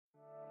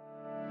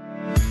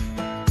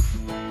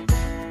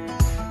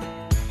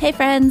Hey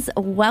friends,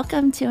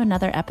 welcome to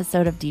another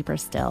episode of Deeper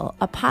Still,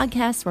 a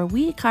podcast where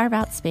we carve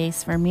out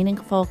space for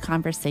meaningful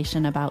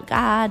conversation about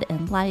God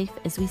and life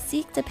as we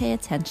seek to pay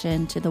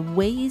attention to the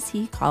ways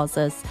He calls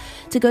us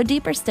to go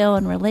deeper still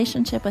in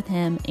relationship with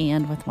Him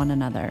and with one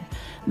another.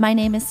 My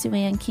name is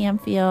Sue-Ann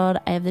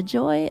Camfield. I have the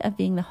joy of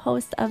being the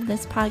host of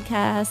this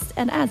podcast,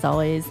 and as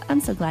always,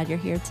 I'm so glad you're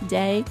here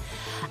today.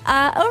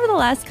 Over the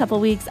last couple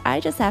weeks,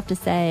 I just have to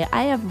say,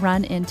 I have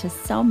run into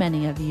so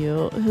many of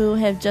you who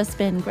have just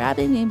been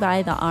grabbing me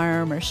by the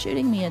arm or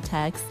shooting me a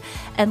text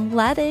and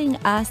letting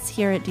us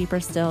here at Deeper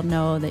Still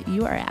know that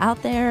you are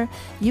out there,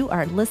 you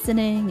are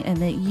listening, and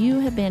that you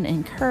have been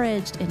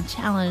encouraged and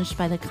challenged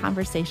by the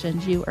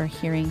conversations you are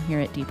hearing here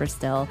at Deeper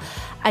Still.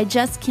 I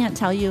just can't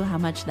tell you how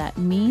much that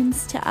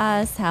means to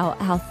us,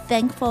 how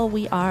thankful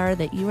we are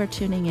that you are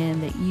tuning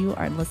in, that you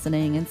are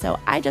listening. And so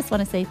I just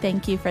want to say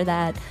thank you for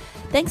that.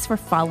 Thanks for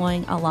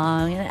following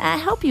along, and I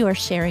hope you are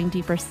sharing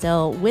Deeper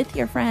Still with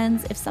your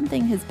friends. If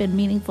something has been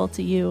meaningful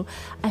to you,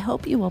 I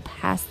hope you will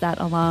pass that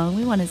along.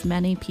 We want as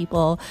many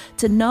people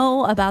to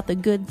know about the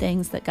good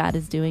things that God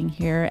is doing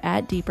here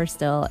at Deeper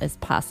Still as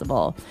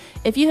possible.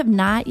 If you have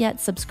not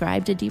yet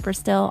subscribed to Deeper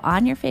Still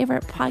on your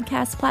favorite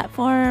podcast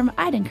platform,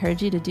 I'd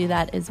encourage you to do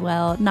that as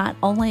well. Not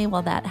only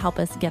will that help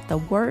us get the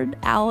word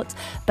out,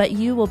 but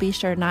you will be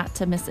sure not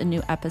to miss a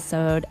new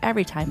episode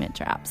every time it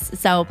drops.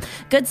 So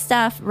good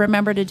stuff.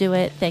 Remember to do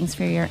it. Thanks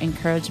for your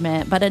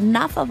encouragement. But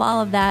enough of all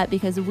of that,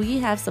 because we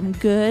have some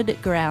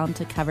good ground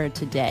to cover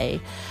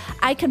today.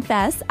 I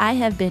confess I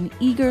have been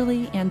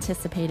eagerly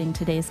anticipating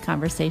today's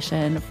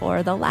conversation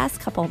for the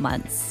last couple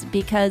months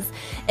because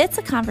it's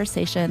a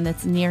conversation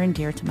that's near and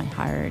dear to my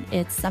heart.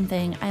 It's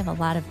something I have a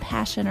lot of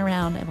passion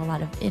around, I have a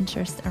lot of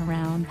interest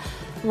around,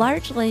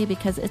 largely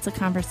because it's a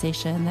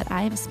conversation that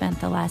I have spent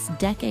the last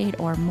decade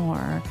or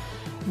more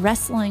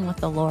wrestling with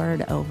the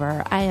Lord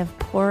over. I have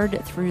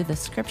poured through the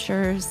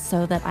scriptures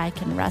so that I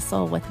can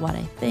wrestle with what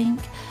I think.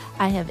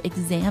 I have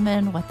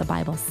examined what the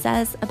Bible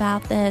says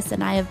about this,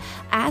 and I have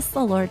asked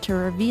the Lord to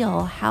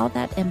reveal how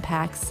that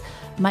impacts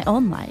my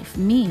own life,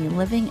 me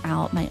living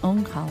out my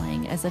own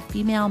calling as a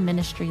female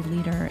ministry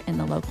leader in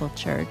the local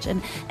church.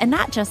 And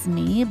not just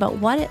me, but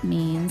what it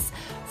means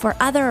for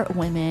other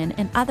women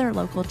in other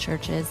local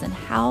churches and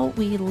how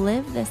we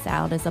live this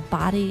out as a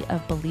body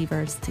of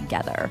believers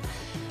together.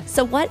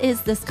 So what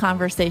is this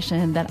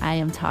conversation that I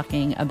am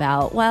talking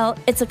about? Well,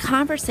 it's a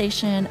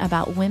conversation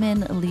about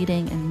women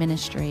leading in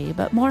ministry,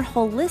 but more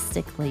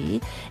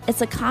holistically,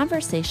 it's a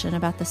conversation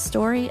about the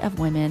story of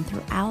women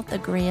throughout the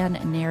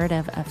grand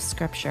narrative of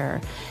Scripture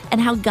and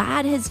how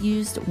God has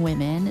used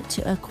women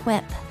to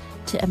equip,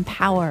 to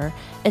empower,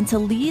 and to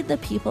lead the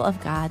people of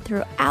God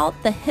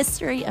throughout the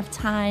history of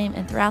time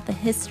and throughout the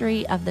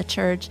history of the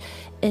church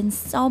in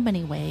so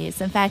many ways.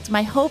 In fact,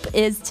 my hope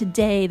is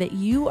today that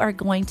you are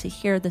going to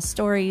hear the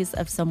stories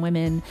of some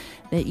women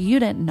that you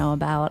didn't know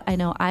about. I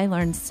know I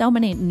learned so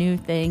many new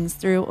things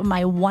through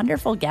my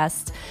wonderful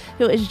guest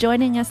who is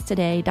joining us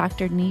today,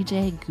 Dr.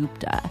 Nijay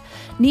Gupta.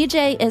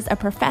 Nijay is a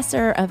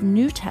professor of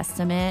New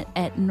Testament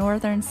at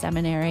Northern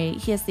Seminary.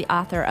 He is the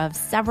author of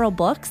several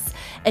books,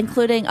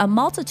 including a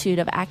multitude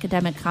of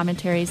academic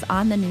commentaries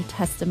on the New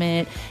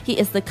Testament. He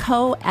is the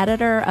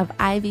co-editor of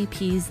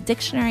IVP's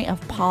Dictionary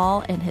of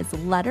Paul and his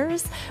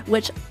letters,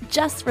 which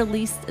just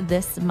released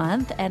this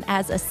month. And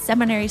as a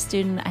seminary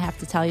student, I have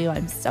to tell you,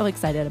 I'm so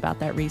excited about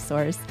that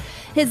resource.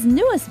 His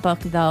newest book,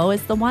 though,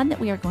 is the one that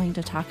we are going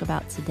to talk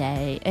about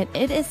today. And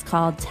it is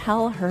called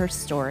Tell Her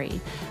Story: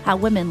 How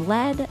Women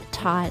Led,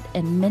 Taught,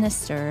 and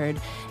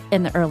Ministered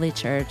in the Early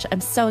Church.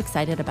 I'm so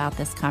excited about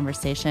this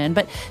conversation.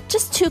 But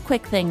just two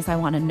quick things I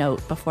want to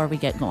note before we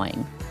get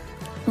going.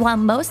 While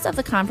most of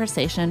the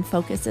conversation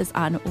focuses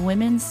on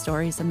women's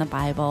stories in the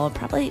Bible,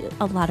 probably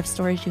a lot of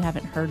stories you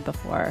haven't heard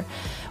before,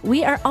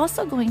 we are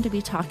also going to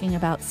be talking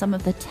about some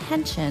of the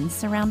tensions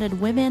surrounding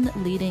women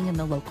leading in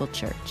the local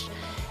church.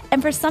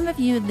 And for some of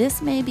you,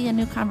 this may be a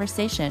new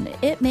conversation.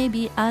 It may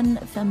be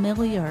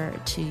unfamiliar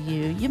to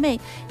you. You may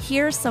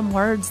hear some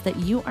words that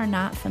you are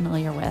not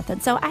familiar with.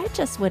 And so I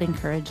just would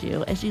encourage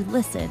you as you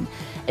listen,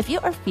 if you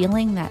are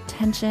feeling that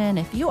tension,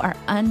 if you are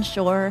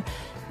unsure,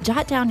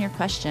 jot down your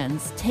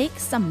questions, take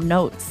some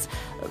notes,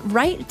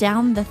 write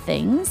down the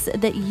things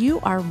that you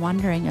are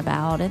wondering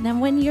about. And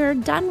then when you're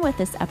done with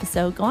this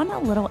episode, go on a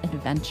little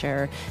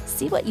adventure,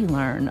 see what you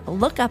learn,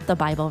 look up the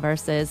Bible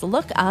verses,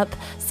 look up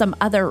some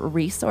other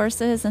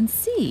resources, and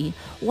see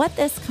what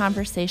this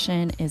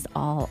conversation is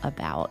all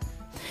about.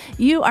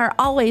 You are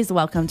always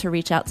welcome to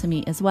reach out to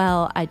me as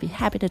well. I'd be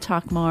happy to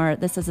talk more.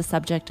 This is a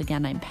subject,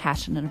 again, I'm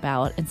passionate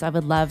about, and so I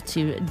would love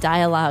to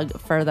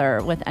dialogue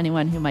further with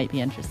anyone who might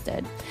be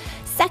interested.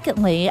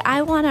 Secondly,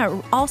 I want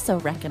to also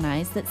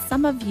recognize that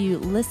some of you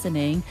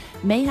listening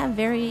may have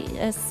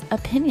various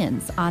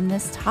opinions on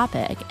this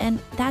topic, and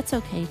that's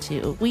okay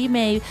too. We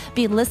may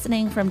be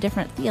listening from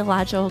different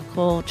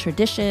theological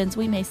traditions.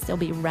 We may still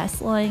be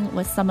wrestling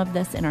with some of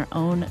this in our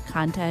own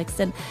context,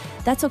 and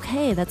that's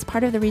okay. That's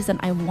part of the reason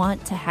I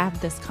want to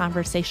have this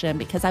conversation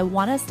because I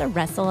want us to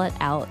wrestle it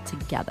out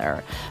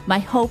together. My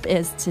hope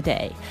is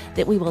today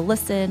that we will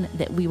listen,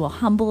 that we will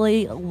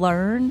humbly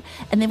learn,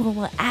 and then we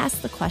will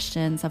ask the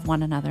questions of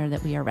one another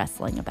that we are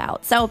wrestling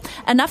about. So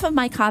enough of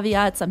my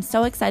caveats. I'm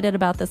so excited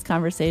about this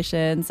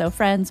conversation. So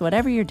friends,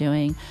 whatever you're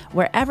doing,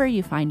 wherever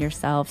you find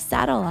yourself,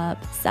 saddle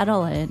up,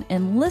 settle in,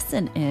 and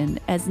listen in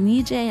as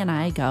Nijay and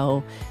I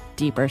go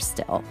deeper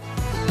still.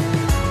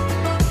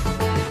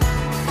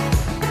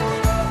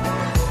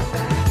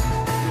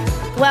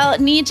 Well,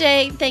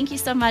 Nijay, thank you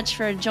so much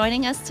for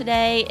joining us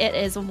today. It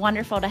is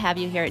wonderful to have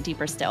you here at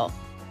Deeper Still.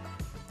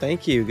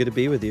 Thank you. Good to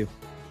be with you.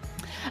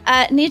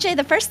 Nijay,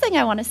 the first thing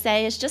I want to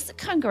say is just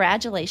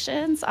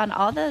congratulations on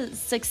all the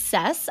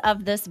success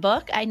of this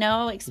book. I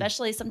know,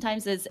 especially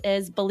sometimes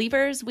as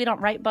believers, we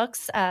don't write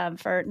books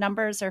for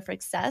numbers or for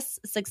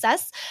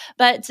success,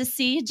 but to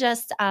see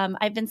just,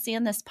 I've been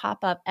seeing this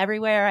pop up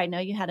everywhere. I know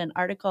you had an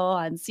article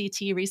on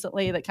CT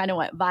recently that kind of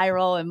went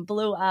viral and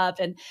blew up,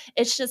 and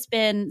it's just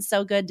been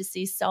so good to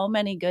see so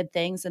many good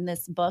things in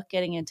this book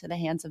getting into the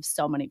hands of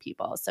so many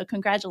people. So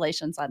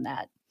congratulations on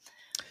that.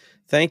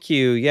 Thank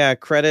you. Yeah,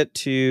 credit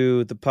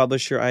to the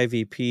publisher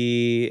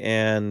IVP,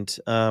 and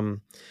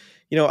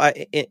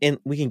and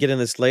we can get in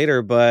this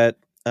later, but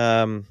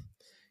I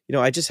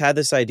just had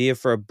this idea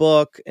for a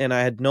book, and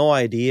I had no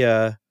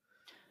idea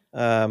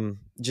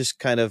just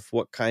kind of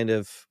what kind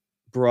of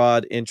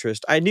broad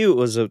interest. I knew it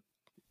was a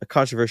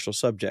controversial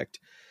subject,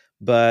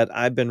 but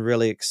I've been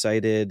really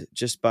excited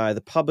just by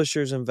the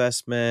publisher's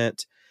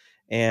investment.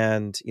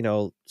 And,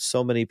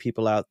 so many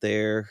people out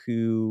there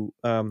who,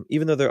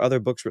 even though there are other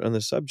books written on the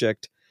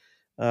subject,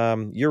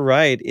 you're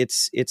right.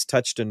 It's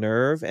touched a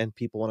nerve and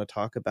people want to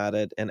talk about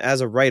it. And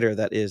as a writer,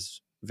 that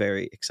is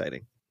very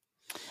exciting.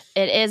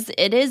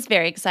 It is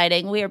very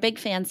exciting. We are big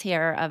fans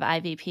here of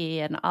IVP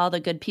and all the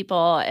good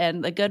people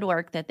and the good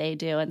work that they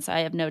do. And so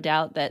I have no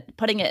doubt that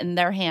putting it in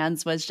their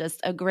hands was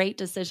just a great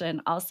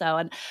decision also.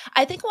 And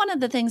I think one of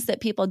the things that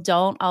people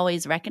don't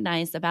always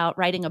recognize about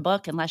writing a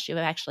book, unless you've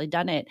actually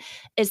done it,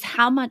 is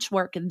how much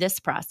work this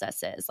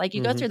process is. Like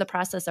you go through the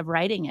process of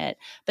writing it,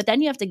 but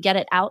then you have to get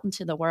it out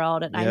into the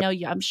world. And I know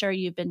I'm sure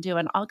you've been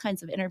doing all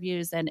kinds of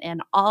interviews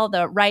and all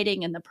the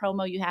writing and the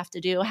promo you have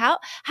to do. How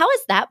has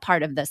that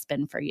part of this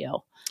been for you?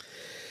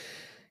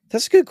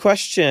 That's a good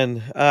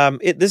question.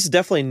 This is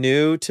definitely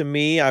new to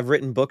me. I've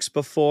written books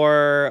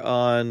before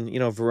on,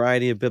 a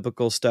variety of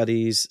biblical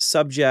studies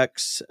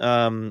subjects,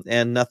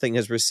 and nothing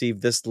has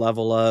received this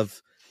level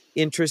of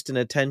interest and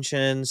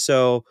attention.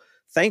 So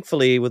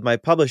thankfully, with my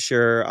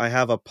publisher, I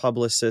have a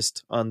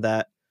publicist on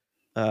that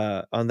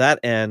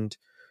end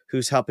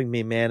who's helping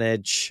me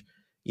manage,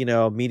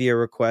 media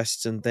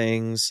requests and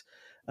things.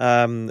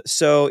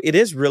 So it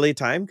is really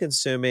time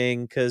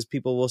consuming because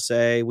people will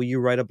say, will you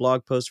write a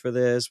blog post for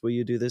this? Will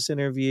you do this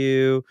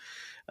interview?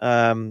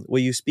 Will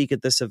you speak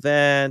at this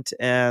event?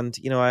 And,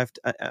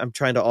 I'm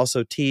trying to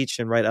also teach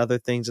and write other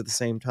things at the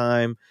same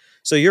time.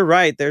 So you're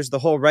right. There's the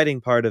whole writing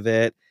part of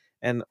it.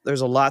 And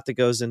there's a lot that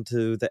goes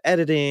into the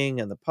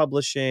editing and the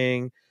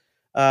publishing.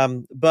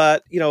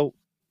 But,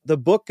 the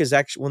book is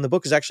actually, when the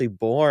book is actually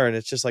born,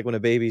 it's just like when a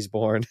baby's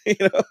born,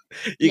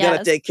 you got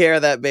to take care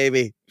of that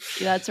baby.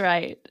 That's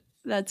right.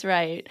 That's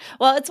right.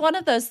 Well, it's one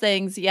of those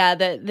things,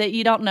 that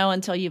you don't know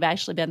until you've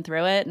actually been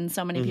through it. And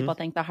so many people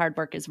think the hard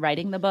work is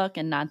writing the book,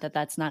 and not that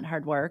that's not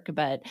hard work.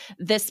 But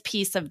this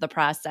piece of the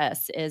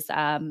process is,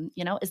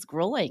 is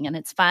grueling, and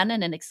it's fun,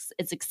 and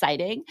it's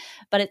exciting,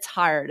 but it's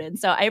hard. And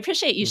so I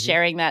appreciate you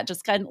sharing that,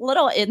 just kind of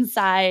little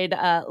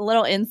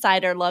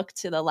insider look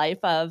to the life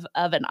of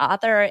an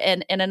author,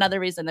 and another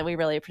reason that we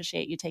really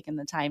appreciate you taking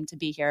the time to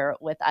be here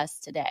with us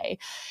today.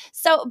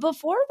 So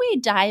before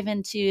we dive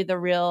into the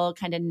real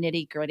kind of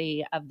nitty gritty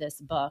of this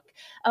book,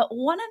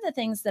 one of the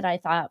things that I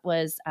thought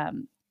was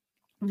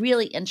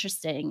really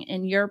interesting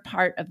in your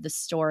part of the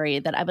story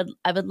that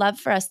I would love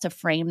for us to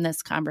frame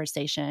this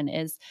conversation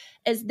is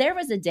there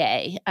was a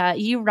day,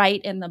 you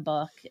write in the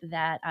book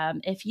that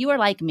if you are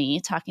like me,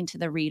 talking to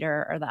the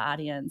reader or the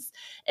audience,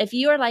 if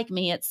you are like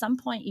me, at some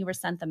point you were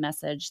sent the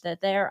message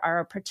that there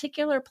are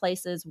particular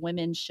places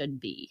women should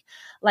be,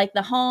 like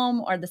the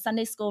home or the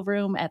Sunday school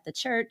room at the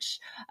church.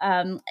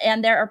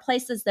 And there are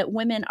places that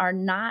women are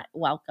not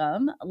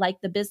welcome,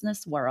 like the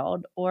business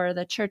world or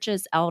the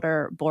church's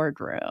elder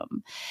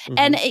boardroom.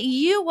 And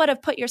you would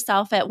have put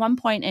yourself at one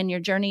point in your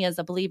journey as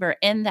a believer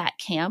in that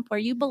camp where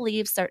you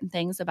believe certain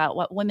things about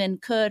what women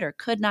could or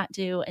could not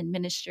do in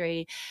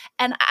ministry.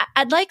 And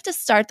I'd like to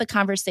start the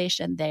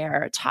conversation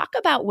there. Talk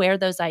about where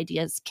those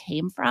ideas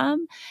came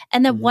from,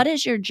 and then what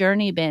has your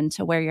journey been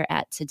to where you're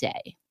at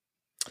today?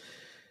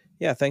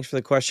 Yeah, thanks for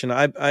the question.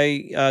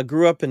 I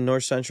grew up in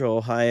north central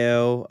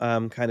Ohio,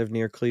 kind of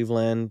near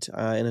Cleveland,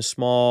 in a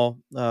small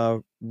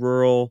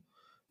rural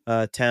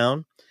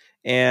town.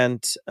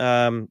 And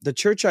the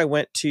church I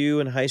went to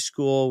in high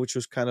school, which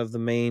was kind of the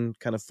main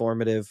kind of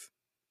formative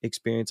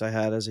experience I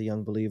had as a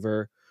young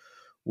believer,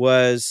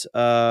 was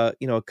a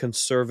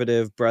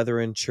conservative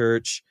Brethren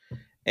church.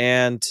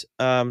 And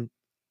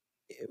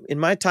in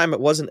my time, it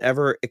wasn't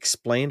ever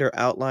explained or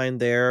outlined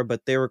there,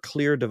 but there were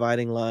clear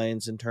dividing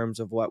lines in terms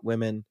of what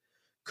women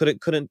could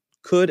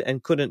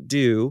and couldn't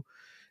do,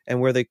 and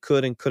where they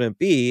could and couldn't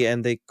be,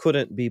 and they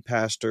couldn't be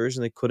pastors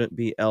and they couldn't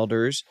be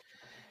elders.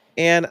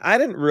 And I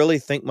didn't really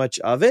think much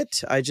of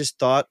it. I just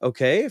thought,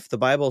 okay, if the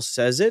Bible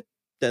says it,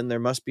 then there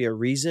must be a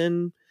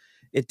reason.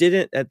 It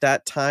didn't at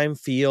that time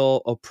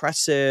feel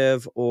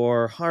oppressive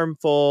or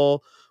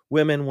harmful.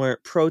 Women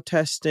weren't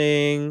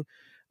protesting.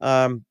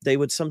 They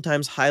would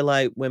sometimes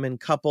highlight women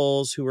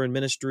couples who were in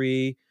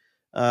ministry.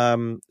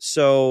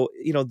 So,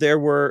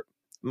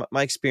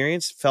 my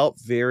experience felt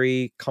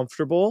very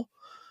comfortable.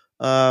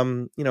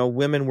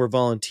 Women were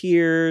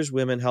volunteers,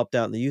 women helped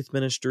out in the youth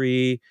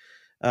ministry.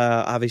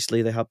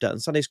 Obviously, they helped out in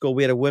Sunday school.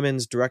 We had a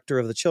women's director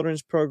of the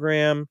children's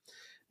program.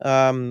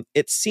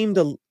 It seemed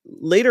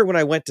later when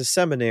I went to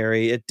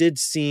seminary, it did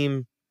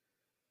seem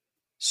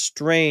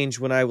strange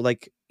when I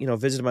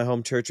visited my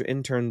home church or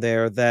interned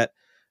there that,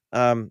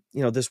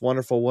 this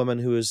wonderful woman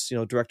who was,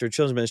 director of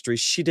children's ministry,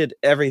 she did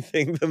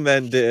everything the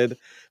men did,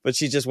 but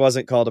she just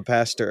wasn't called a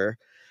pastor.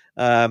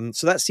 So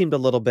that seemed a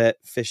little bit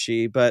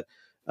fishy, but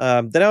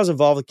then I was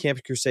involved with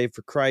Campus Crusade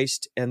for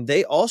Christ, and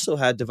they also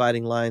had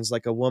dividing lines.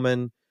 Like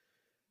women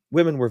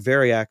were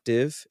very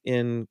active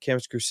in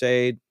Campus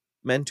Crusade,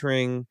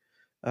 mentoring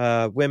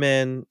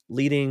women,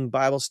 leading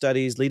Bible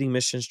studies, leading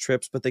missions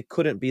trips, but they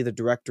couldn't be the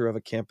director of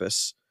a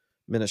campus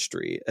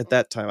ministry at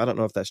that time. I don't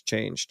know if that's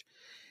changed.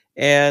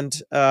 And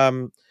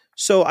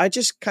so I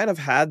just kind of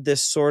had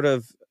this sort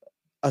of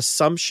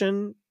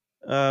assumption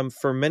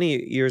for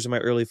many years of my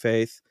early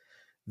faith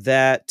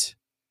that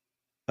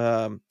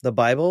the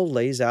Bible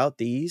lays out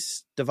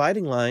these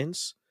dividing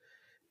lines,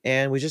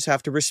 and we just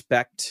have to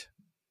respect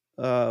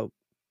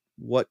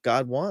what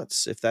God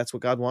wants. If that's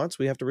what God wants,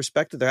 we have to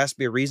respect it. There has to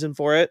be a reason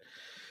for it.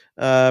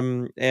 Let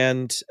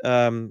men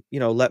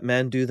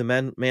do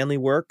the manly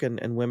work,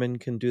 and women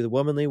can do the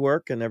womanly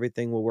work, and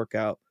everything will work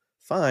out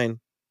fine.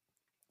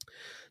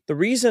 The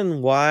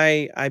reason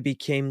why I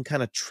became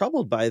kind of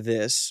troubled by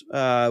this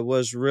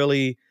was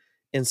really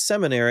in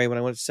seminary, when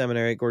I went to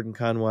seminary at Gordon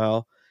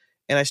Conwell,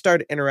 and I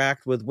started to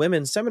interact with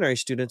women seminary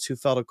students who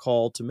felt a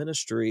call to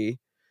ministry,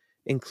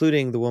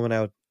 including the woman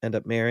I would end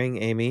up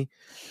marrying, Amy,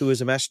 who was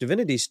a Master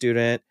Divinity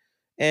student.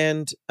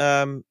 And,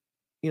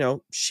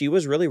 she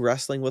was really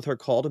wrestling with her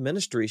call to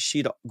ministry.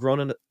 She'd grown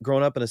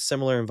up in a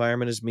similar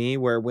environment as me,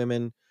 where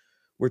women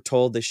were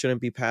told they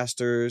shouldn't be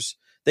pastors.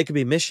 They could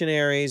be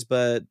missionaries,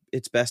 but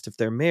it's best if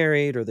they're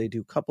married or they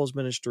do couples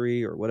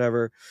ministry or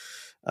whatever.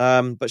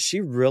 But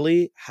she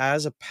really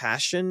has a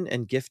passion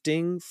and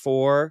gifting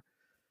for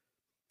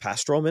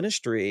pastoral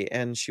ministry,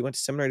 and she went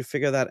to seminary to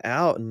figure that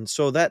out. And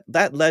so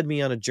that led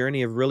me on a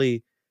journey of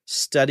really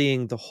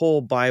studying the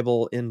whole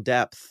Bible in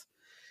depth.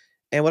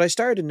 And what I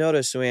started to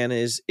notice, Joanne,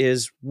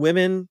 is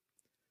women,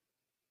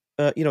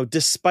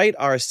 despite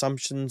our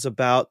assumptions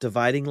about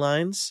dividing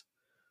lines,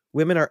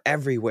 women are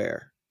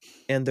everywhere,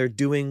 and they're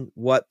doing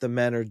what the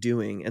men are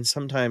doing. And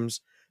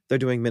sometimes they're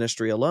doing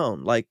ministry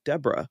alone, like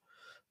Deborah,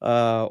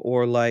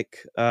 or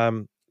like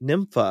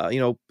Nympha,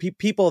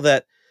 people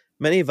that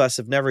many of us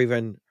have never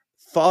even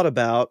thought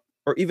about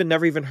or even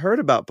never even heard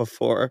about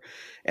before.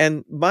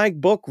 And my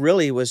book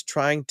really was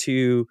trying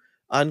to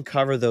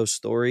uncover those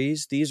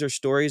stories. These are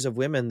stories of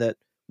women that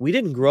we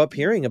didn't grow up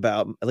hearing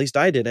about. At least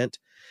I didn't.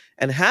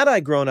 And had I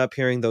grown up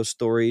hearing those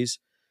stories,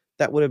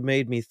 that would have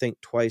made me think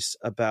twice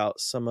about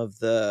some of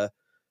the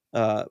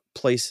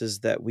places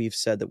that we've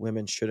said that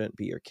women shouldn't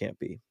be or can't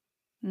be.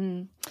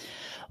 Mm.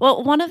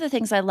 Well, one of the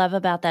things I love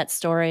about that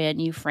story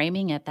and you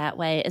framing it that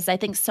way is I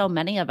think so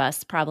many of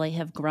us probably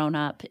have grown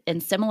up in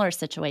similar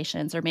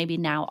situations, or maybe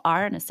now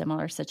are in a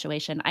similar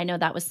situation. I know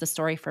that was the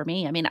story for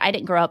me. I mean, I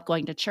didn't grow up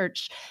going to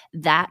church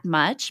that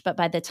much, but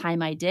by the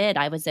time I did,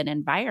 I was in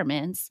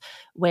environments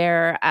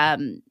where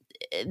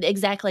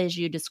exactly as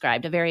you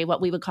described, a very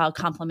what we would call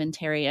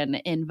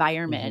complementarian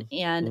environment.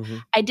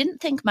 And I didn't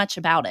think much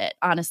about it,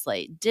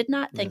 honestly. Did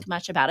not think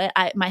much about it.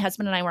 My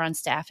husband and I were on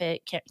staff at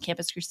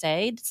Campus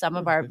Crusade. Some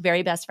of our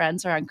very best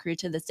friends are on crew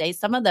to this day.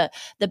 Some of the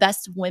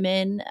best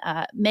women,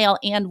 male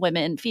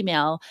and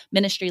female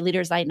ministry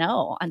leaders I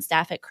know on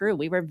staff at Crew.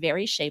 We were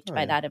very shaped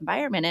by that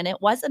environment. And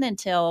it wasn't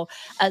until,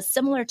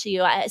 similar to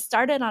you, I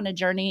started on a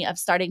journey of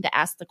starting to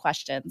ask the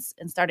questions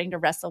and starting to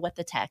wrestle with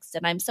the text.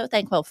 And I'm so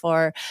thankful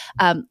for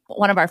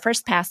one of our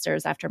first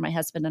pastors after my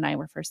husband and I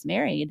were first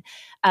married.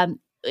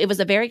 It was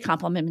a very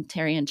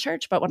complementarian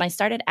church, but when I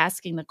started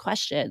asking the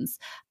questions,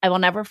 I will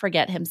never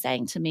forget him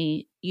saying to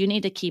me, you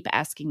need to keep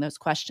asking those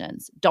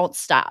questions. Don't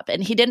stop.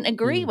 And he didn't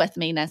agree with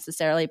me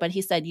necessarily, but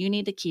he said, you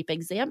need to keep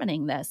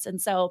examining this. And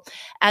so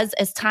as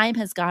time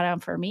has gone on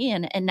for me,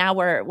 and now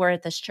we're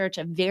at this church,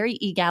 a very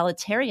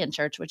egalitarian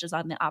church, which is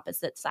on the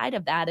opposite side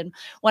of that. And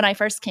when I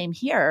first came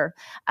here,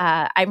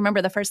 I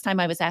remember the first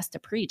time I was asked to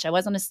preach. I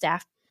wasn't a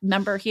staff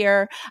member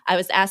here. I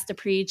was asked to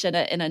preach in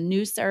a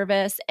new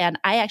service, and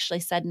I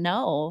actually said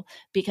no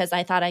because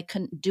I thought I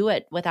couldn't do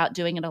it without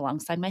doing it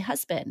alongside my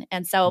husband.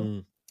 And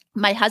so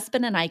my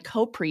husband and I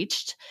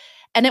co-preached,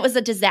 And it was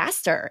a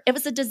disaster. It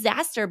was a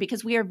disaster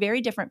because we are very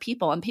different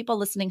people, and people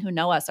listening who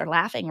know us are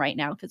laughing right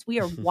now because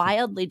we are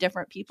wildly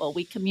different people.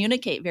 We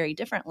communicate very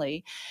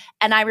differently.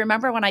 And I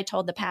remember when I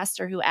told the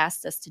pastor who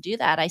asked us to do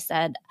that, I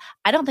said,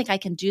 I don't think I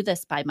can do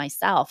this by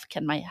myself.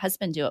 Can my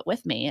husband do it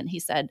with me? And he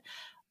said,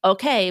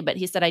 okay, but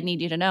he said, I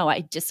need you to know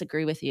I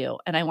disagree with you,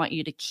 and I want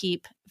you to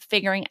keep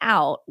figuring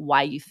out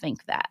why you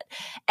think that.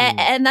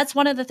 And that's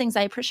one of the things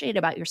I appreciate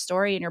about your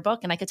story and your book.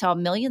 And I could tell a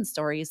million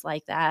stories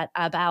like that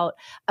about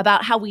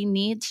how we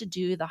need to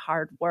do the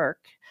hard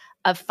work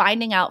of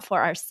finding out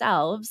for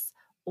ourselves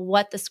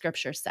what the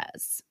scripture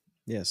says.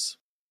 Yes.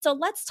 So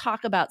let's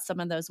talk about some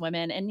of those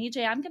women. And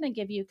Nijay, I'm going to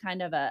give you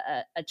kind of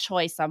a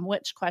choice on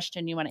which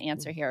question you want to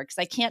answer here, because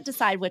I can't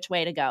decide which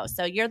way to go.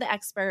 So you're the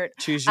expert.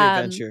 Choose your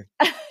adventure.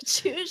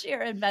 Choose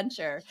your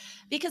adventure.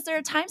 Because there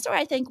are times where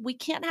I think we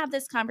can't have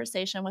this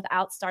conversation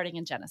without starting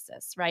in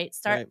Genesis, right?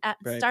 Start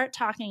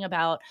talking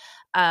about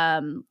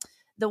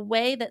the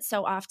way that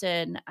so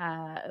often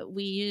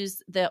we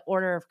use the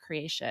order of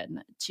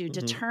creation to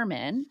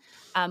determine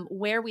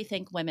where we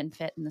think women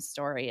fit in the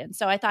story. And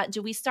so I thought,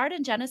 do we start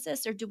in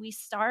Genesis, or do we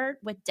start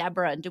with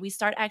Deborah? And do we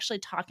start actually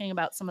talking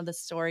about some of the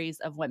stories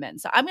of women?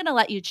 So I'm going to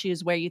let you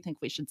choose where you think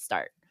we should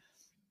start.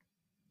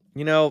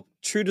 You know,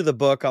 true to the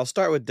book, I'll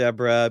start with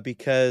Deborah,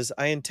 because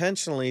I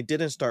intentionally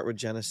didn't start with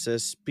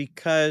Genesis,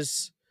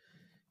 because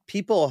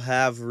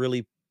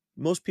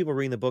most people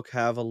reading the book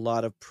have a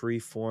lot of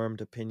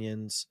preformed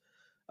opinions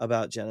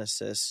about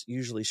Genesis,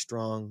 usually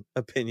strong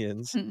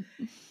opinions.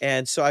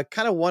 And so I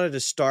kind of wanted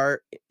to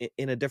start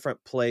in a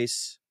different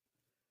place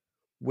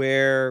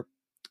where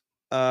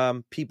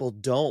people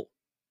don't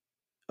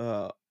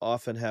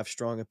often have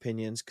strong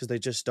opinions, because they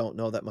just don't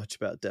know that much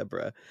about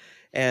Deborah.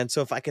 And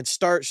so if I could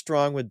start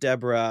strong with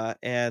Deborah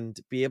and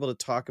be able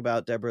to talk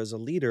about Deborah as a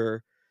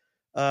leader,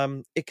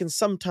 it can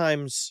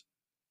sometimes,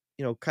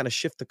 kind of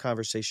shift the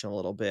conversation a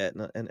little bit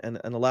and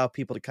allow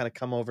people to kind of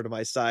come over to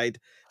my side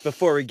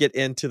before we get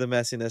into the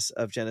messiness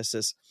of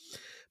Genesis.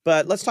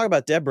 But let's talk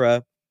about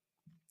Deborah.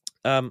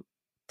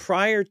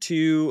 Prior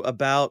to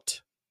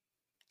about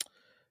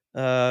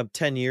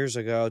 10 years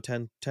ago,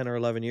 10 or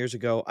 11 years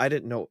ago, I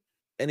didn't know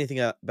anything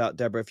about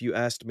Deborah. If you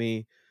asked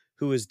me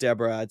who is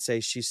Deborah, I'd say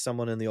she's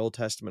someone in the Old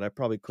Testament I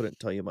probably couldn't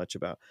tell you much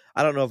about.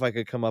 I don't know if I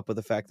could come up with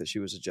the fact that she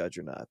was a judge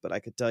or not, but I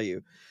could tell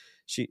you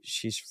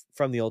she's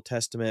from the Old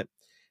Testament.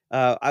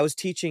 I was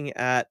teaching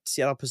at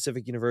Seattle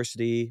Pacific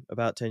University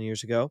about 10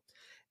 years ago,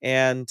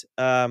 and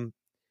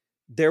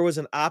there was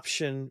an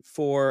option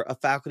for a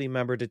faculty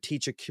member to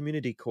teach a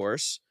community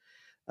course,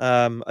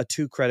 a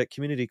 2-credit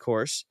community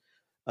course,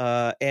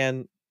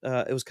 and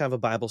it was kind of a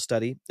Bible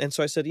study. And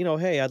so I said,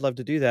 hey, I'd love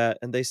to do that.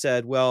 And they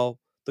said, well,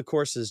 the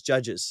course is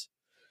Judges.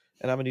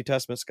 And I'm a New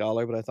Testament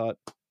scholar, but I thought,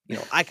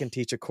 I can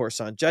teach a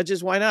course on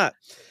Judges. Why not?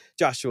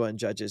 Joshua and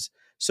Judges.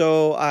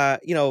 So,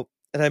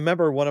 and I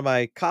remember one of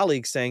my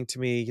colleagues saying to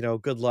me,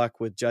 good luck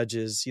with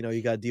Judges.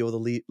 You got to deal with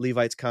a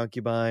Levite's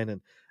concubine.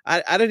 And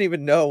I didn't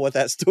even know what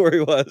that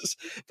story was,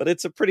 but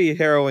it's a pretty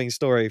harrowing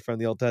story from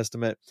the Old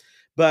Testament.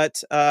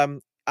 But I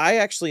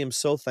actually am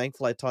so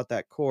thankful I taught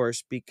that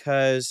course,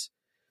 because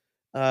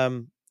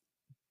Joshua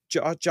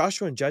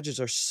and Judges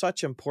are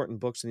such important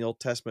books in the Old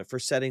Testament for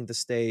setting the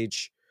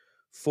stage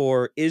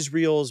for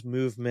Israel's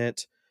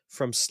movement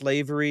from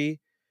slavery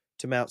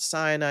to Mount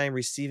Sinai,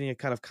 receiving a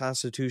kind of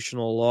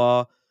constitutional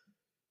law,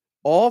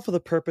 all for the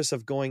purpose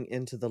of going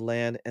into the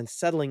land and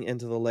settling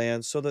into the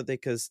land so that they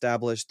could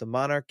establish the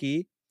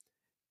monarchy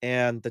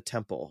and the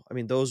temple. I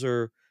mean, those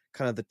are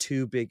kind of the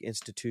two big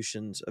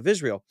institutions of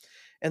Israel.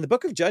 And the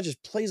book of Judges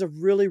plays a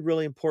really,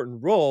 really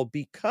important role,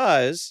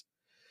 because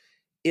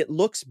it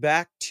looks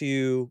back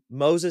to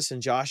Moses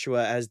and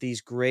Joshua as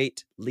these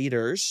great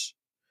leaders,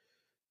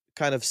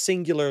 kind of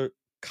singular,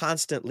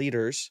 constant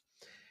leaders.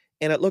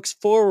 And it looks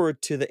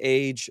forward to the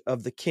age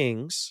of the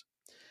kings.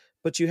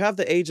 But you have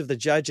the age of the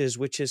judges,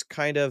 which is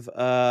kind of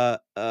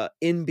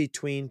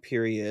in-between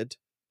period.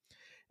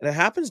 And it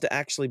happens to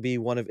actually be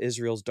one of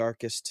Israel's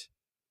darkest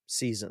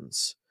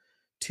seasons.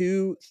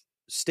 2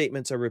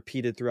 statements are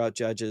repeated throughout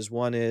Judges.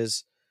 One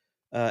is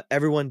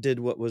everyone did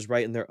what was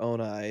right in their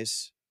own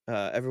eyes.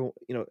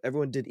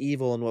 Everyone did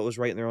evil in what was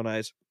right in their own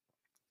eyes.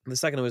 And the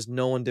second was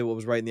no one did what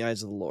was right in the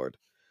eyes of the Lord.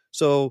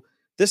 So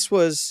this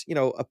was,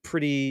 a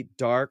pretty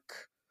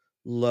dark,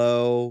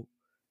 low,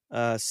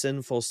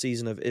 sinful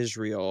season of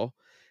Israel.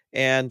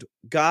 And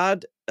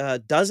God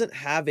doesn't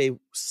have a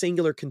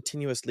singular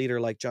continuous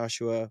leader like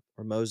Joshua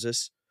or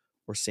Moses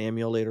or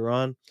Samuel later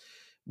on.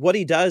 What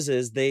he does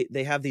is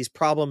they have these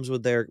problems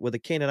with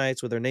the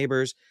Canaanites, with their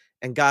neighbors,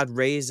 and God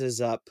raises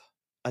up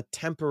a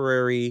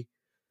temporary,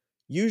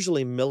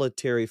 usually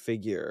military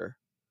figure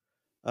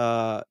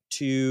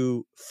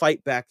to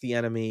fight back the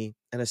enemy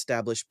and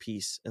establish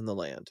peace in the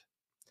land.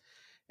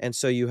 And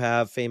so you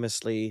have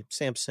famously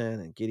Samson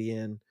and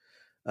Gideon,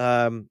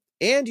 and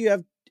you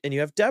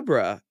have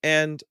Deborah,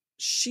 and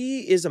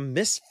she is a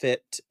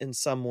misfit in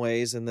some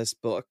ways in this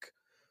book,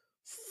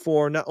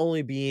 for not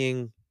only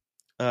being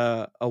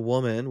a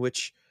woman,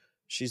 which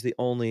she's the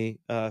only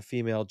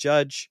female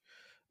judge,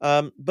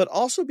 but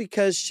also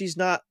because she's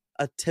not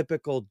a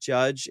typical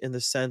judge in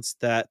the sense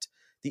that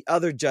the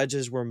other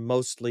judges were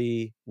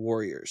mostly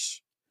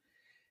warriors.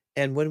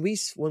 And when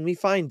we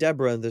find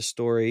Deborah in this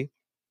story,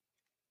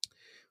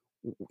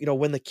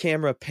 when the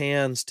camera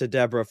pans to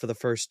Deborah for the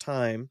first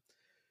time,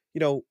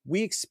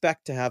 we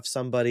expect to have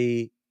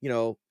somebody,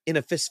 in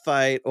a fist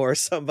fight, or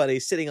somebody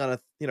sitting on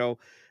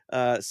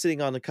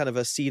sitting on a kind of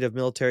a seat of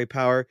military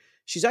power.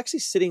 She's actually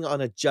sitting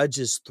on a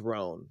judge's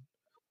throne.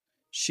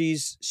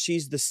 She's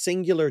the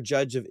singular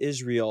judge of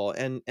Israel,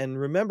 and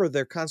remember,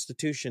 their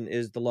constitution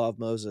is the law of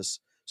Moses.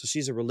 So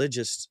she's a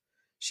religious.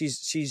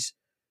 She's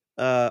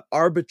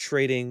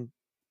arbitrating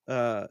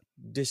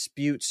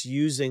disputes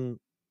using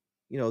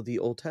the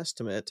Old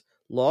Testament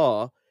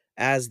law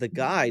as the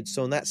guide.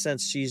 So in that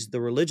sense, she's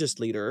the religious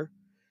leader,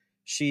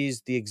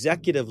 she's the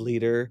executive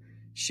leader,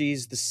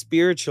 she's the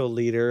spiritual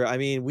leader. I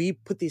mean, we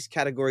put these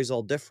categories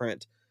all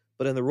different,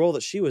 but in the role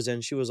that she was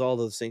in, she was all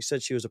those things. She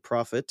said she was a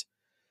prophet,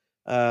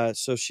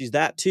 so she's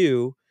that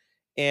too.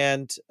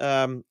 And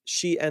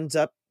she ends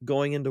up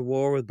going into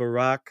war with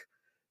Barak,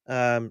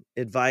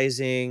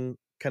 advising,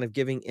 kind of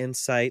giving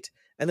insight.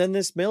 And then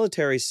this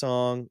military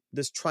song,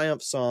 this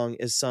triumph song,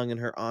 is sung in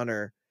her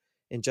honor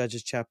in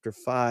Judges chapter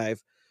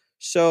 5.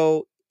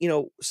 So,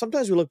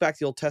 sometimes we look back to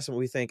the Old Testament,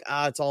 we think,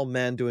 it's all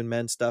men doing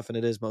men stuff, and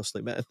it is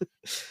mostly men.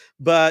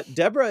 But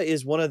Deborah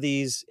is one of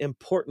these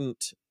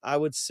important, I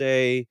would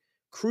say,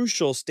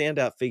 crucial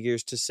standout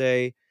figures to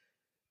say,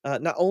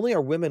 not only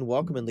are women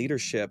welcome in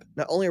leadership,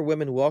 not only are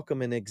women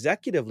welcome in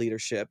executive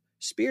leadership,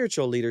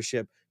 spiritual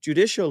leadership,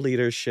 judicial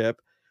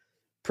leadership,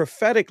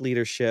 prophetic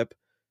leadership,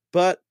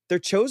 but they're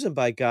chosen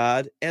by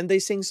God and they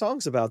sing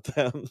songs about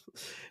them.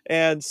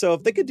 And so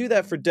if they could do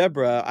that for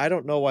Deborah, I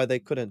don't know why they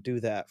couldn't do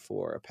that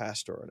for a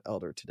pastor or an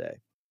elder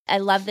today. I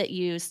love that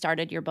you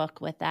started your book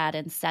with that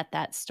and set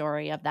that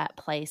story of that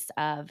place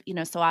of,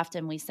 so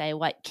often we say,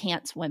 what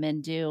can't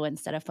women do,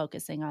 instead of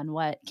focusing on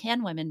what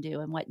can women do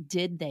and what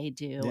did they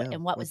do, Yeah,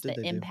 and what was the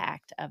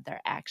impact of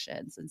their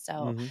actions. And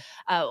so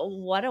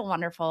what a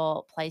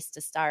wonderful place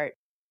to start.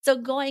 So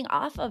going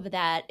off of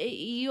that,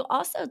 you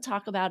also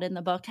talk about in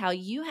the book how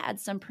you had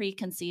some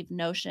preconceived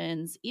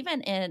notions,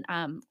 even in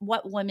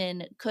what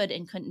women could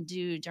and couldn't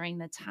do during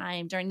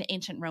the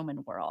ancient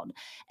Roman world.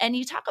 And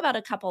you talk about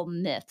a couple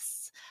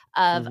myths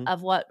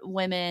of what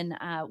women,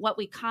 what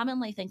we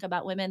commonly think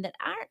about women that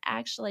aren't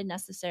actually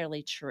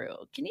necessarily true.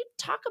 Can you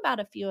talk about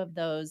a few of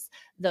those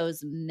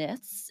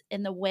myths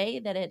in the way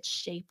that it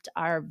shaped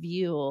our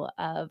view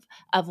of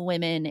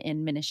women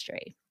in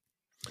ministry?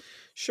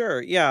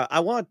 Sure. Yeah. I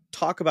want to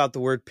talk about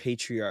the word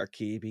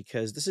patriarchy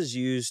because this is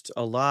used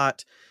a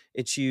lot.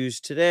 It's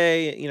used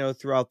today,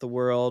 throughout the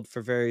world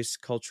for various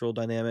cultural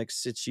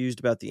dynamics. It's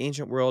used about the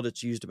ancient world.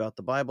 It's used about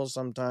the Bible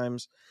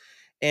sometimes.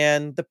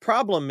 And the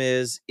problem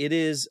is,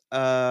 it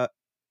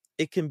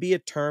can be a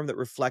term that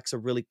reflects a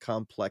really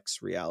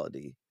complex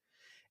reality.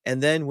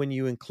 And then when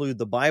you include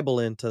the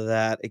Bible into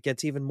that, it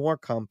gets even more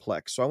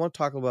complex. So I want to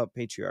talk about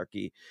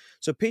patriarchy.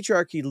 So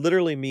patriarchy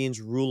literally means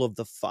rule of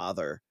the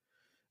father.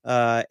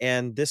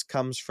 And this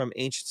comes from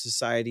ancient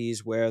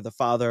societies where the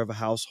father of a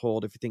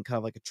household, if you think kind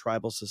of like a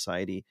tribal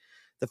society,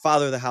 the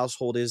father of the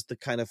household is the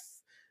kind of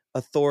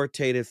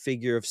authoritative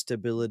figure of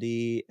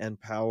stability and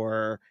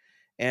power.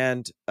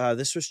 And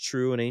this was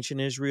true in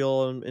ancient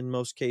Israel in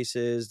most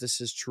cases. This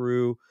is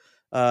true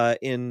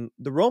in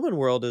the Roman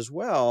world as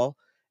well.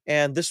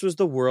 And this was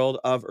the world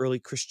of early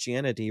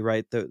Christianity,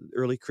 right? The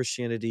early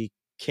Christianity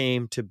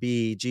came to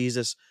be.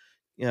 Jesus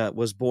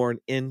was born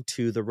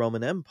into the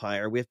Roman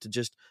Empire. We have to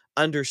just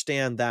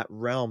understand that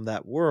realm,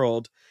 that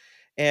world.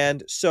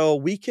 And so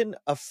we can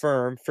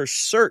affirm for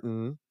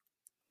certain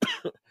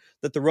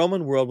that the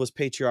Roman world was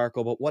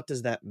patriarchal, but what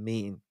does that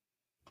mean?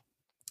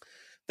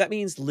 That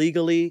means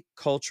legally,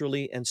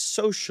 culturally, and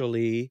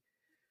socially,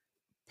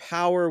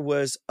 power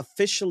was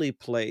officially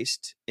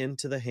placed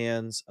into the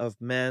hands of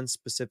men,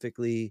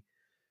 specifically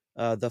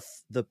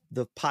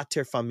the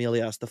pater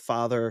familias, the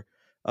father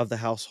of the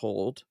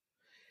household.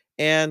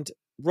 And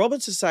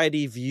Roman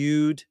society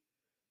viewed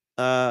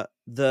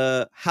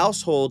the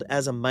household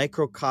as a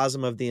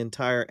microcosm of the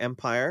entire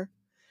empire,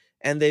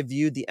 and they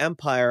viewed the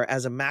empire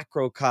as a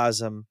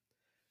macrocosm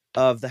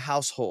of the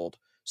household.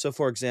 So,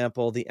 for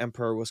example, the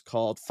emperor was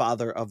called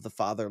father of the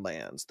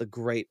fatherlands, the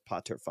great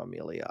pater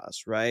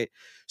familias, right?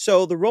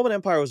 So the Roman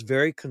Empire was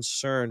very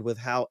concerned with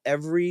how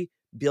every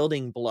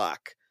building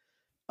block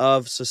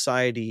of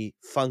society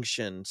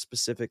functioned,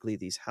 specifically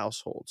these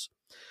households.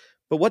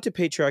 But what did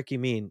patriarchy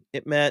mean?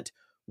 It meant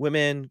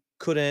women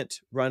couldn't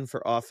run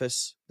for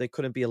office. They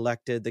couldn't be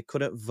elected. They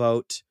couldn't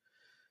vote.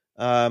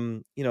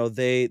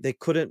 They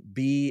couldn't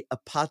be a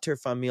pater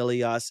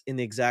familias in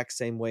the exact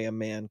same way a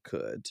man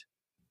could.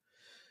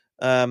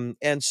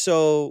 And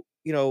so,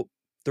 the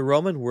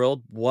Roman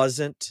world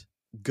wasn't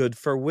good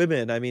for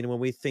women. I mean, when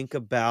we think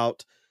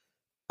about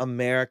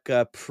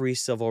America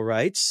pre-civil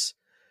rights,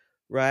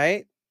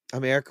 right?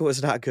 America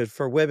was not good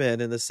for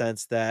women in the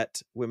sense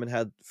that women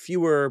had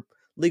fewer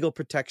legal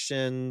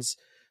protections,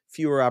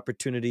 fewer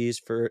opportunities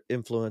for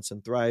influence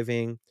and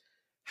thriving.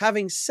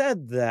 Having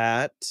said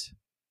that,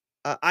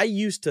 I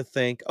used to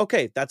think,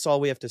 okay, that's all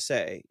we have to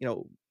say. It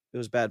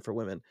was bad for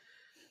women.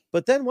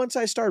 But then once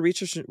I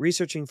started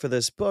researching for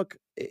this book,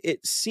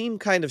 it seemed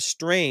kind of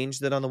strange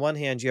that on the one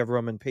hand, you have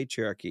Roman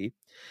patriarchy,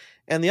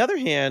 and the other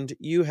hand,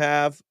 you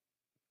have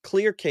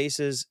clear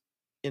cases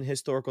in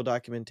historical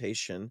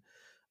documentation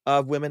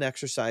of women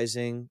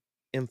exercising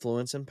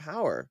influence and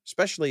power,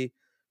 especially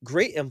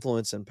great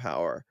influence and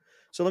power.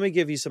 So let me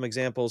give you some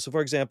examples. So,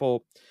 for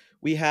example,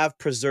 we have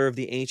preserved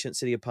the ancient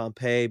city of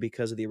Pompeii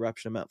because of the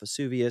eruption of Mount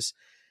Vesuvius.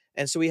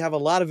 And so we have a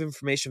lot of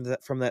information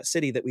from that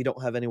city that we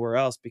don't have anywhere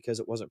else because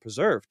it wasn't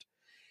preserved.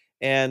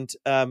 And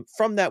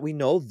from that, we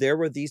know there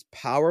were these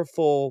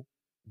powerful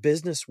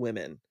business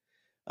women.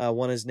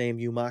 One is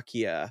named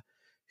Eumakia,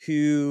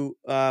 who,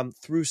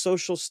 through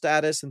social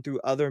status and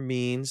through other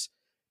means,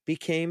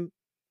 became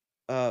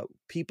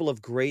people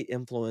of great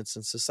influence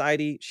in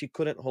society. She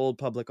couldn't hold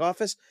public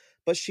office,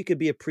 but she could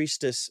be a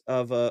priestess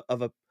of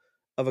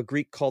a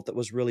Greek cult that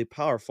was really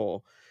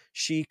powerful.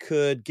 She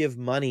could give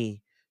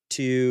money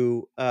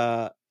to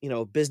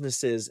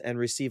businesses and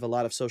receive a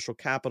lot of social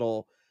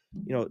capital,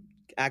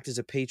 act as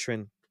a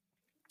patron.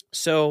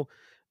 So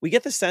we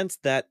get the sense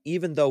that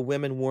even though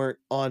women weren't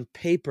on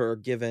paper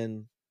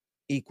given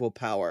equal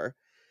power,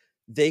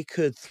 they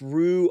could,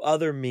 through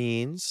other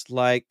means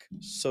like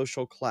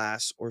social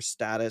class or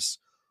status,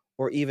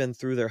 or even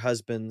through their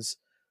husbands,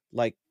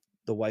 like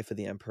the wife of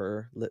the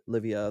emperor,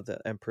 Livia, the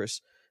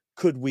empress,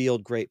 could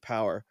wield great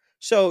power.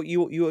 So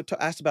you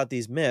asked about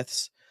these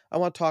myths. I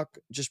want to talk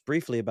just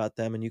briefly about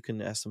them, and you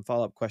can ask some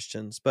follow-up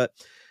questions. But,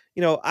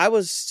 I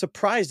was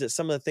surprised at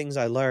some of the things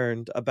I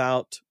learned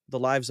about the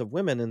lives of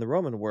women in the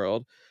Roman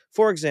world.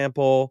 For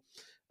example,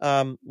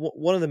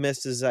 one of the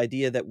myths is the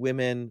idea that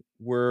women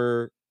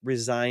were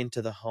resigned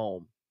to the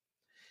home.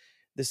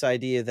 This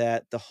idea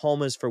that the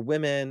home is for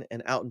women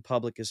and out in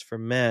public is for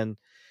men.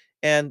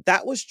 And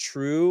that was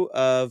true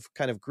of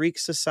kind of Greek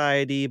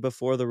society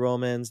before the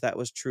Romans. That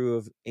was true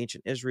of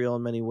ancient Israel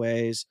in many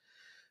ways.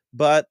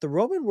 But the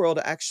Roman world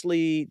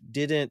actually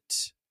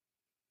didn't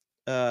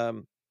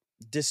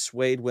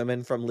dissuade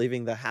women from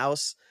leaving the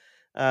house.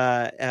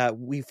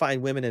 We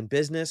find women in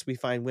business. We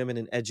find women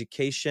in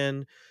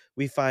education.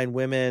 We find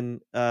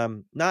women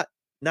not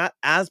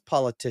as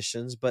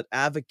politicians, but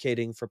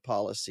advocating for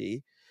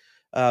policy.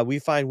 We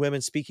find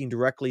women speaking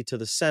directly to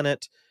the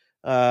Senate.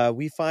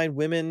 We find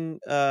women,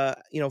 let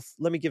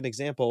me give an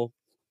example.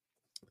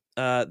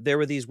 There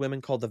were these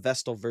women called the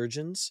Vestal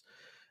Virgins.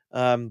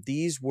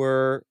 These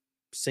were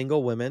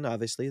single women,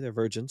 obviously, they're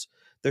virgins.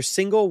 They're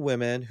single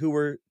women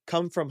who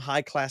come from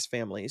high class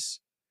families,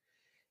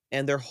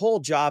 and their whole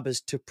job is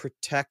to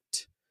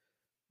protect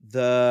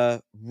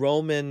the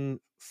Roman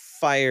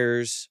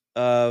fires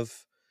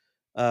of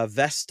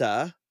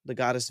Vesta, the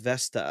goddess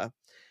Vesta.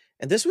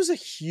 And this was a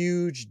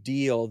huge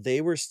deal.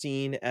 They were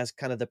seen as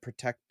kind of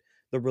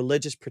the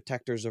religious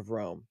protectors of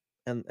Rome,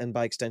 and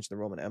by extension, the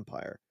Roman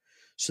Empire.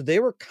 So they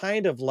were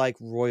kind of like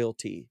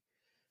royalty.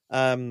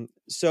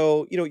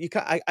 So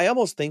I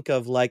almost think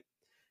of like,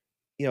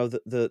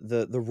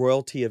 the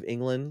royalty of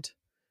England,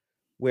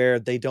 where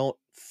they don't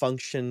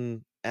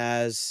function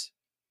as,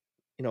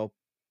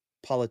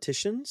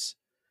 politicians,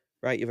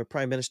 right? You have a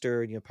prime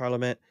minister and you have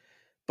parliament,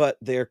 but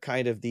they're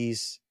kind of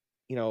these,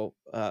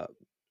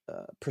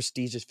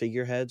 prestigious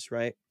figureheads,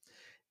 right?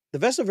 The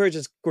Vestal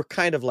Virgins were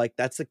kind of like,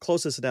 that's the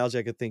closest analogy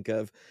I could think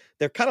of.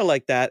 They're kind of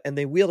like that, and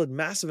they wielded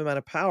massive amount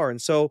of power.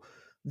 And so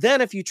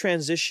then if you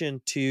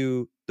transition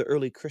to the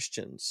early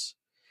Christians,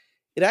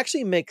 it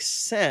actually makes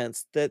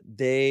sense that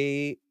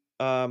they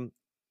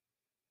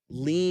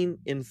lean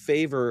in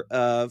favor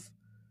of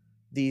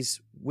these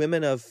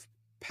women of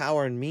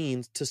power and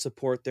means to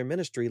support their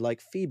ministry,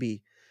 like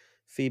Phoebe.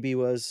 Phoebe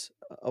was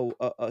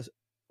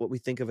what we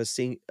think of as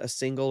a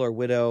single or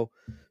widow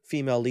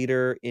female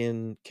leader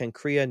in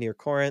Cenchrea near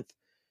Corinth,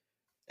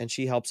 and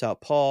she helps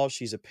out Paul.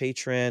 She's a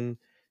patron.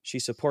 She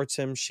supports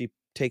him. She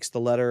takes the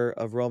letter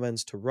of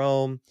Romans to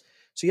Rome.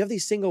 So you have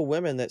these single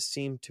women that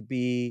seem to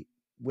be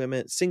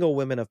single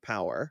women of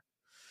power.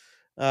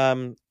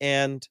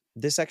 And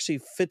this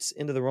actually fits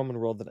into the Roman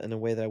world in a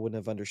way that I wouldn't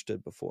have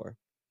understood before.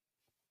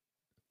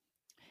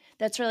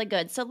 That's really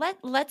good. So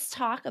let's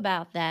talk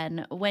about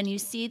then when you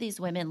see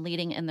these women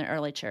leading in the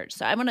early church.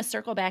 So I want to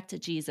circle back to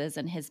Jesus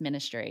and his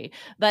ministry,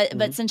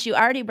 but since you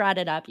already brought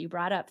it up, you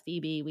brought up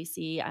Phoebe. We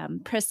see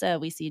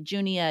Prissa, we see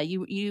Junia.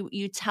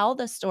 You tell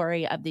the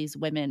story of these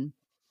women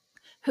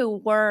who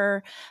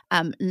were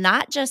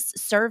not just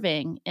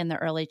serving in the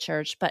early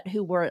church, but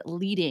who were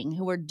leading,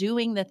 who were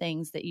doing the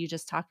things that you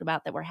just talked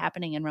about that were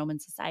happening in Roman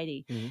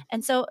society. Mm-hmm.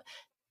 And so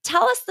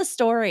tell us the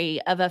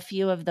story of a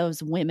few of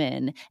those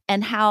women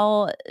and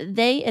how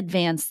they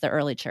advanced the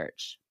early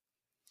church.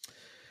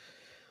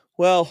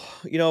 Well,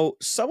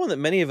 someone that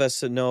many of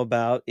us know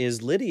about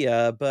is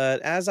Lydia,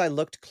 but as I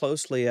looked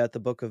closely at the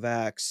book of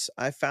Acts,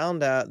 I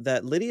found out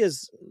that Lydia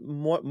is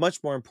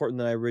much more important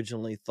than I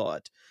originally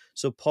thought.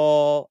 So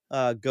Paul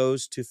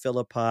goes to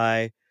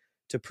Philippi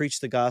to preach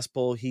the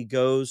gospel. He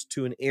goes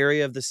to an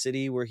area of the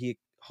city where he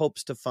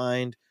hopes to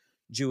find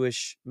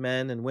Jewish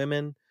men and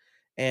women.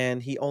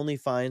 and he only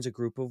finds a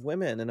group of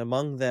women. And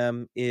among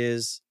them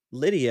is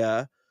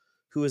Lydia,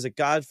 who is a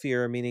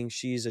God-fearer, meaning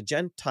she's a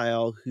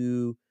Gentile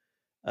who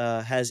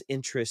has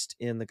interest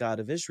in the God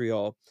of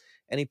Israel.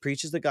 And he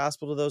preaches the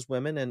gospel to those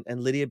women,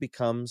 and Lydia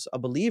becomes a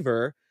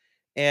believer.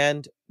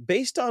 And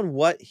based on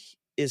what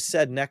is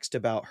said next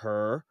about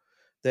her,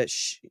 that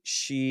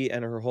she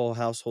and her whole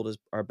household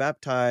are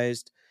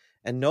baptized,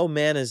 and no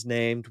man is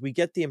named, we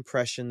get the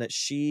impression that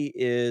she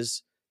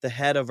is the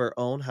head of her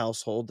own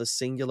household, the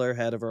singular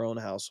head of her own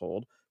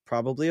household,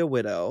 probably a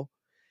widow,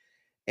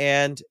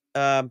 and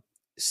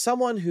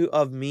someone who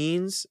of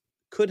means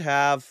could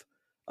have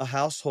a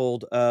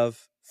household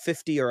of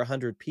 50 or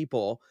 100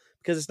 people,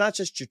 because it's not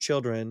just your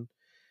children,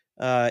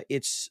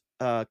 it's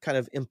kind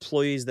of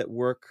employees that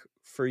work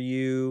for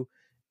you,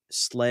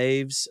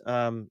 slaves.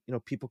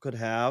 People could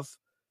have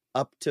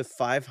up to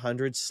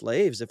 500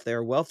 slaves if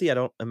they're wealthy. I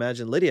don't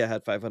imagine Lydia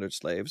had 500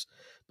 slaves,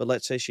 but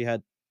let's say she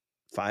had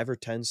 5 or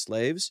 10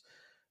 slaves.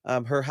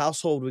 Her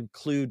household would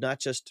include not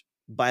just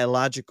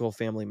biological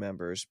family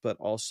members, but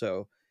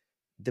also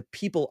the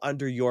people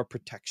under your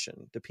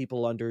protection, the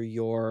people under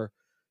your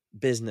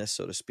business,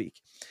 so to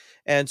speak.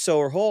 And so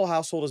her whole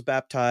household is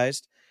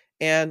baptized.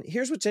 And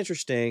here's what's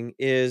interesting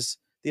is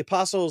the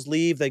apostles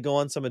leave, they go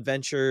on some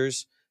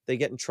adventures, they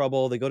get in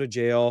trouble, they go to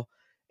jail,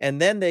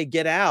 and then they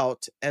get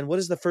out. And what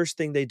is the first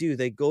thing they do?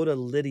 They go to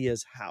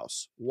Lydia's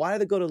house. Why do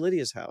they go to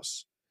Lydia's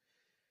house?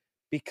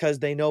 Because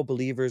they know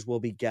believers will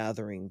be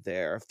gathering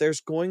there. If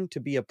there's going to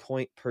be a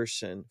point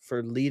person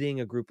for leading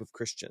a group of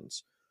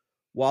Christians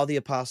while the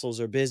apostles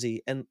are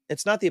busy, and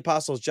it's not the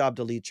apostles' job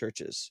to lead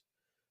churches,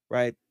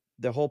 right?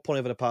 The whole point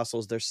of an apostle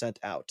is they're sent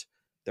out.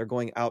 They're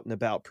going out and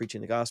about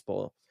preaching the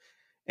gospel.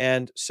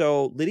 And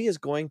so Lydia is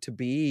going to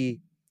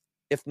be,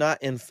 if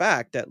not in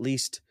fact, at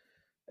least,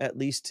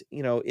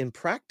 in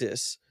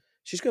practice,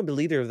 she's going to be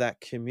leader of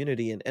that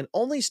community. And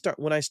only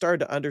when I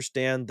started to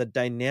understand the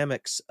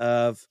dynamics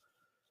of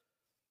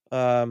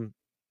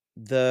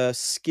the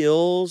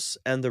skills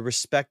and the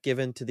respect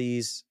given to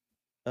these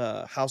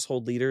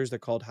household leaders, they're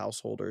called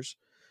householders.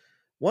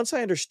 Once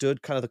I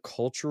understood kind of the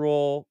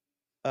cultural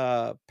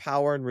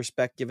power and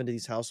respect given to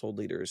these household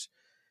leaders,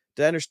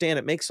 to understand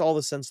it makes all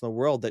the sense in the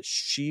world that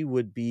she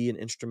would be an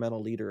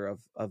instrumental leader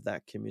of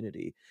that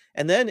community.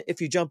 And then if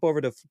you jump over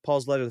to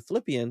Paul's letter to the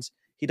Philippians,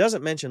 he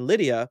doesn't mention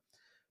Lydia,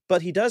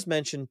 but he does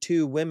mention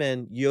 2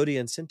 women, Euodia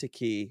and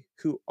Syntyche,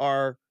 who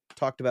are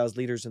talked about as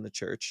leaders in the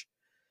church.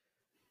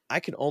 I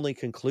can only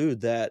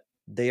conclude that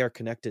they are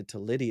connected to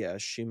Lydia.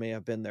 She may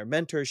have been their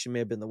mentor. She may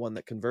have been the one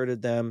that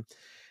converted them.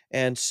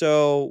 And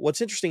so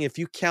what's interesting, if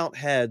you count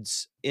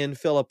heads in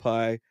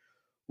Philippi,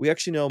 we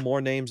actually know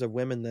more names of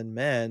women than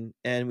men.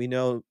 And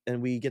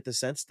we get the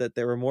sense that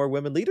there were more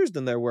women leaders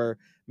than there were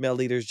male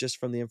leaders, just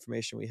from the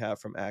information we have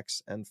from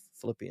Acts and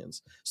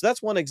Philippians. So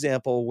that's one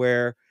example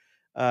where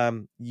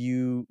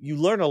you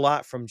learn a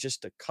lot from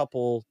just a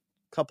couple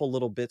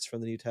little bits from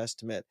the New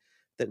Testament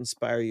that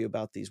inspire you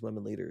about these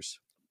women leaders.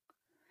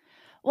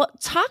 Well,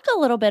 talk a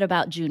little bit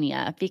about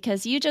Junia,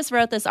 because you just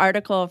wrote this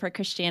article for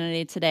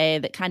Christianity Today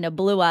that kind of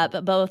blew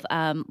up, both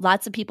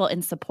lots of people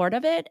in support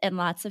of it and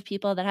lots of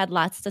people that had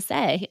lots to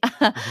say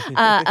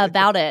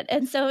about it.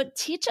 And so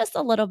teach us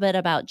a little bit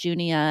about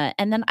Junia,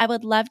 and then I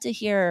would love to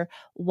hear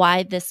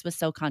why this was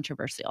so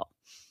controversial.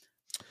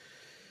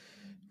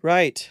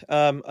 Right.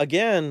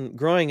 Again,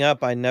 growing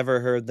up, I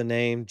never heard the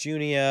name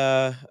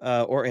Junia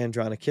or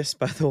Andronicus,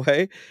 by the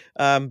way,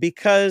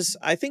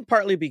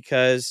 partly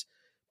because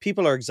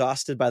people are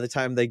exhausted by the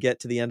time they get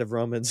to the end of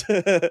Romans.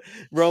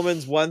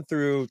 Romans 1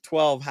 through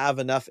 12 have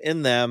enough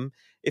in them.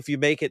 If you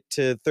make it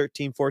to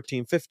 13,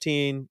 14,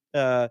 15,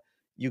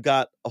 you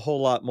got a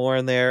whole lot more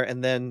in there.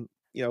 And then,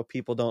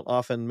 people don't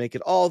often make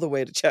it all the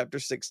way to chapter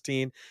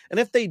 16. And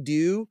if they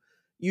do,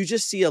 you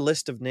just see a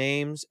list of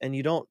names and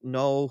you don't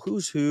know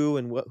who's who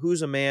and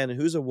who's a man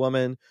and who's a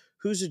woman,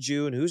 who's a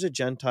Jew and who's a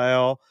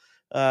Gentile,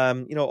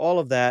 all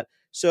of that.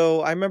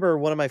 So I remember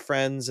one of my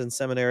friends in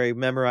seminary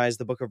memorized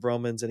the book of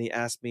Romans, and he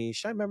asked me,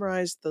 should I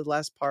memorize the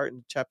last part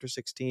in chapter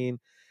 16?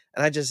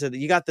 And I just said,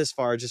 you got this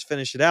far, just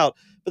finish it out.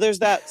 But there's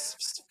that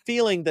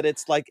feeling that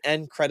it's like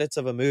end credits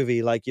of a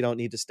movie, like you don't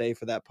need to stay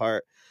for that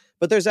part.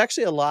 But there's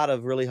actually a lot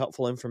of really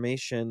helpful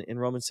information in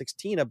Romans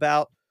 16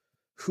 about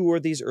who are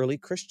these early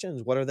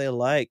Christians? What are they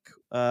like?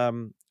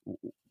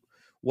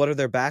 What are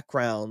their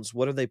backgrounds?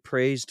 What are they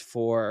praised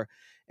for?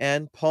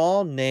 And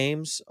Paul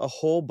names a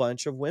whole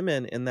bunch of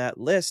women in that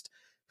list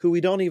who we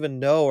don't even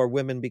know are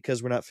women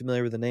because we're not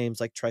familiar with the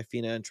names, like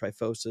Tryphena and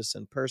Tryphosus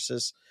and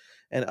Persis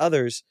and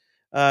others.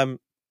 And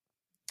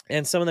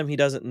some of them he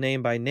doesn't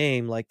name by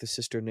name, like the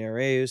sister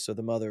Nereus or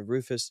the mother of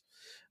Rufus.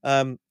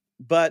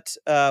 But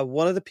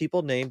one of the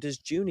people named is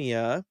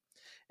Junia.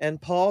 And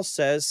Paul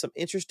says some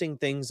interesting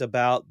things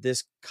about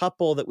this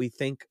couple that we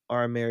think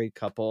are a married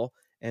couple,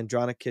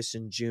 Andronicus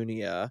and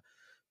Junia.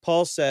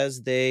 Paul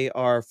says they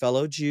are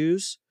fellow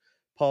Jews.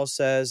 Paul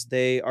says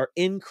they are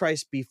in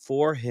Christ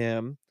before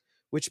him,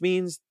 which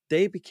means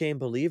they became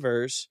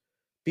believers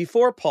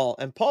before Paul.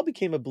 And Paul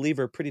became a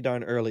believer pretty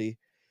darn early.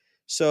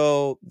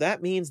 So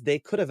that means they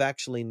could have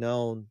actually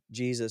known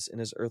Jesus in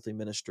his earthly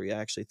ministry. I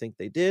actually think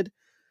they did.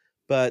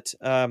 But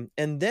and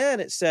then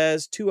it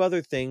says two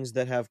other things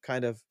that have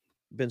kind of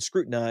been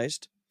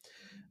scrutinized.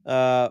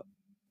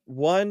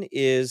 One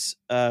is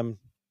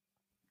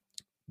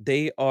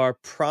they are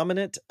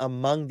prominent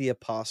among the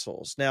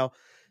apostles. Now,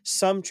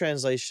 some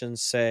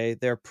translations say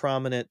they're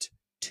prominent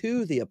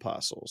to the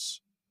apostles,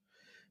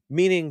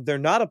 meaning they're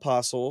not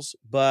apostles,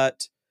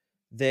 but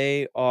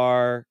they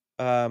are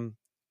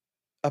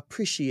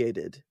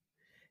appreciated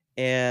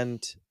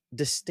and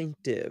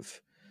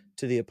distinctive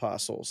to the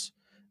apostles.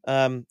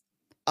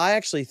 I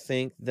actually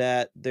think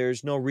that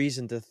there's no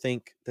reason to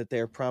think that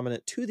they're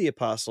prominent to the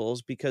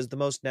apostles, because the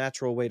most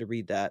natural way to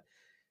read that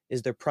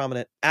is they're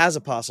prominent as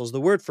apostles. The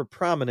word for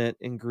prominent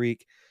in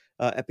Greek,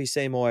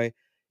 episemoi,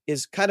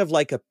 is kind of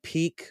like a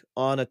peak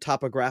on a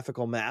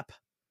topographical map.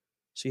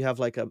 So you have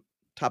like a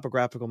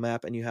topographical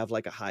map and you have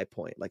like a high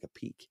point, like a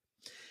peak.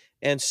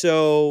 And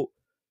so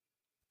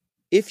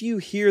if you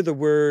hear the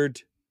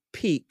word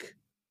peak,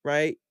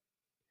 right,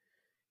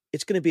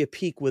 it's going to be a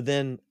peak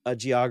within a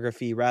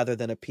geography rather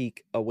than a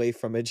peak away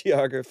from a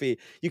geography.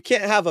 You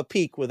can't have a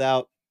peak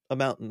without a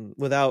mountain,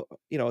 without,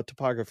 a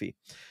topography.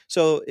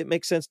 So it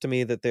makes sense to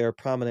me that they're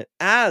prominent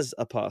as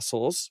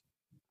apostles.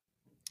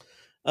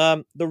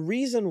 The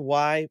reason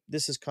why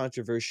this is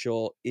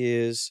controversial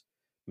is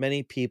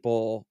many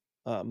people,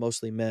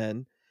 mostly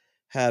men,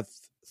 have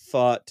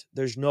thought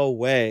there's no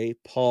way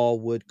Paul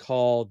would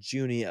call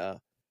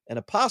Junia an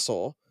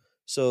apostle,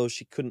 so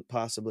she couldn't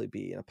possibly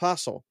be an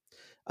apostle.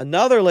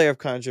 Another layer of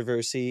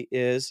controversy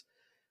is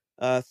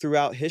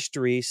throughout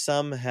history,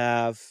 some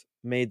have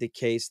made the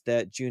case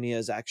that Junia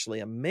is actually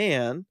a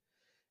man,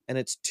 and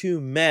it's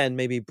two men,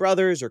 maybe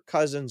brothers or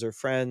cousins or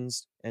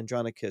friends,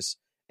 Andronicus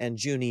and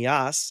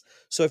Junias.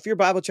 So if your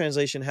Bible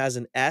translation has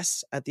an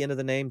S at the end of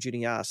the name,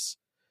 Junias,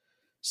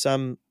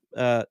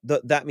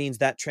 that means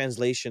that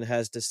translation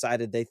has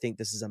decided they think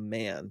this is a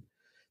man.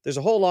 There's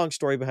a whole long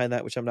story behind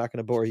that, which I'm not going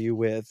to bore you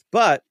with.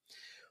 But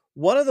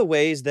one of the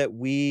ways that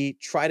we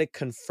try to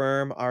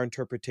confirm our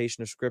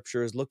interpretation of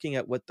Scripture is looking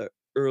at what the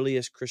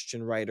earliest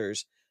Christian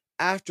writers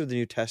after the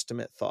New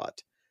Testament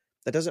thought.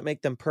 That doesn't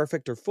make them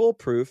perfect or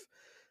foolproof,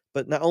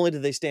 but not only do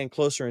they stand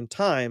closer in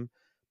time,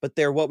 but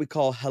they're what we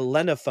call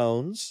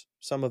Hellenophones,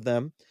 some of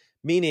them,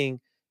 meaning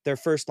their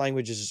first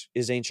language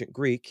is ancient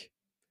Greek,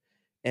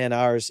 and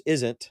ours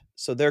isn't.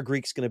 So their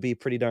Greek's going to be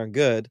pretty darn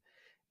good.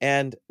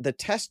 And the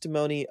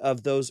testimony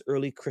of those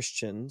early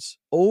Christians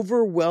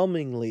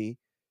overwhelmingly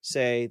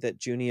say that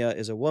Junia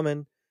is a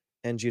woman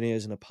and Junia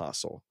is an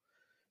apostle.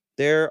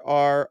 There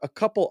are a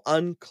couple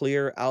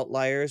unclear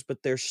outliers,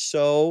 but they're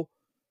so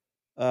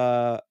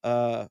far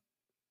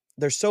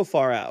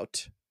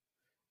out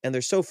and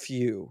they're so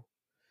few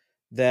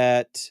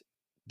that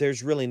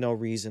there's really no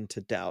reason to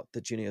doubt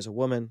that Junia is a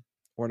woman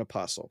or an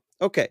apostle.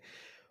 Okay,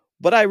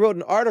 but I wrote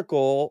an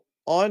article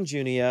on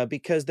Junia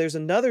because there's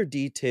another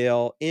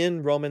detail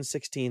in Romans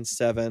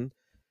 16:7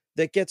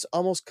 that gets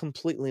almost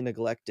completely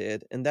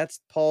neglected, and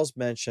that's Paul's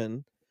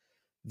mention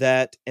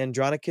that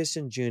Andronicus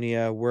and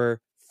Junia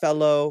were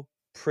fellow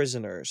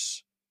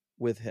prisoners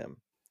with him.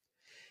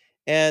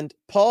 And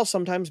Paul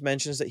sometimes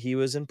mentions that he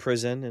was in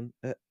prison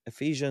in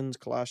Ephesians,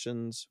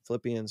 Colossians,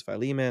 Philippians,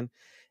 Philemon,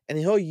 and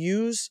he'll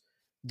use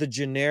the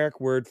generic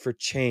word for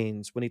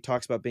chains when he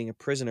talks about being a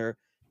prisoner,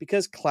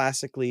 because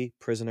classically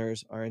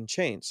prisoners are in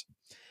chains.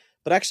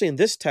 But actually in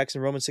this text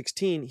in Romans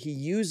 16, he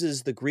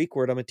uses the Greek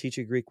word, I'm going to teach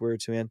you Greek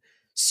words, man,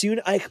 sun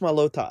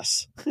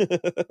eichmalotas.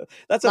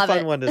 That's a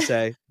fun one to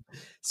say.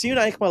 Sun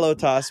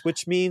eichmalotas,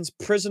 which means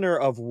prisoner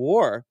of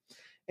war.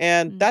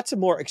 And that's a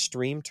more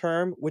extreme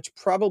term, which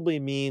probably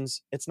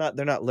means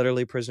they're not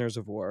literally prisoners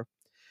of war,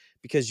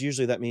 because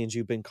usually that means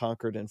you've been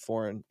conquered in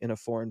a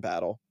foreign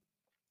battle.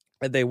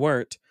 And they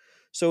weren't.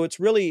 So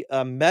it's really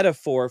a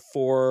metaphor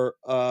for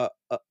a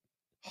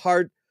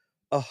hard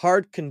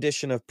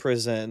condition of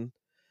prison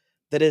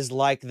that is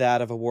like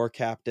that of a war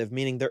captive,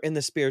 meaning they're in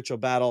the spiritual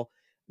battle.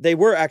 They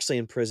were actually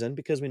in prison,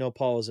 because we know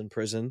Paul was in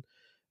prison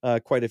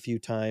quite a few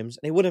times,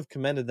 and he wouldn't have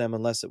commended them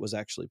unless it was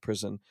actually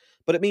prison.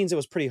 But it means it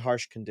was pretty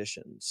harsh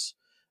conditions,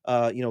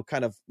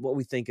 kind of what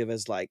we think of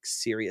as like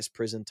serious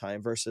prison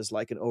time versus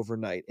like an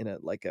overnight in a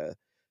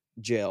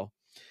jail.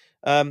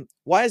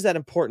 Why is that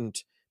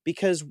important?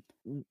 Because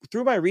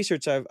through my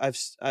research,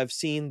 I've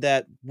seen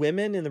that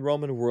women in the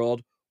Roman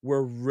world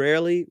were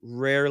rarely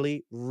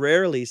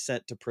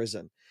sent to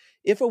prison.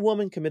 If a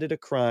woman committed a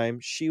crime,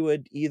 she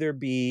would either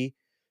be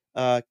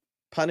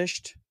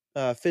punished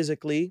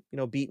physically,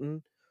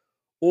 beaten,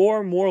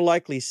 or more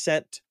likely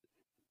sent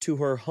to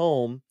her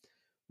home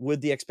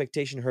with the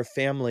expectation her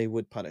family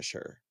would punish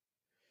her.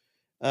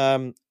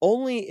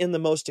 Only in the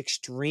most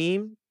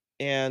extreme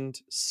and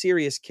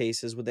serious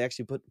cases would they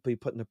actually be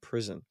put into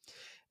prison.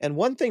 And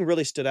one thing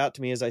really stood out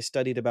to me as I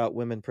studied about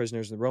women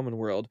prisoners in the Roman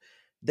world: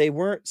 they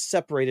weren't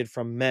separated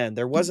from men.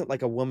 There wasn't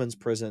like a woman's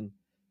prison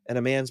and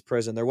a man's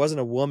prison. There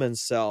wasn't a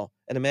woman's cell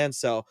and a man's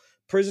cell.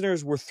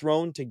 Prisoners were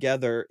thrown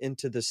together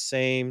into the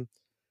same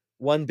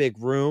one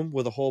big room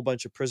with a whole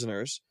bunch of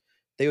prisoners.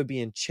 They would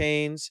be in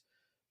chains.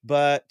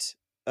 but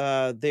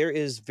there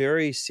is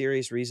very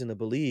serious reason to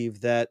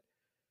believe that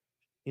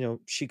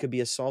she could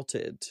be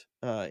assaulted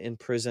in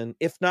prison,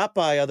 if not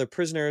by other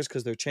prisoners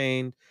because they're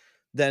chained.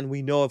 Then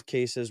we know of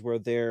cases where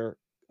they're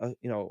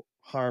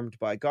harmed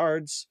by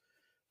guards,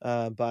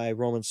 by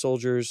Roman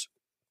soldiers.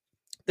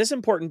 This is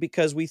important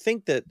because we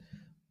think that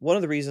one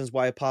of the reasons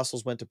why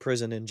apostles went to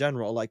prison in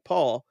general, like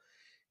Paul,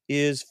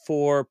 is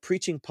for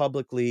preaching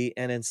publicly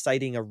and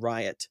inciting a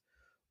riot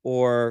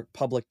or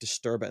public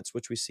disturbance,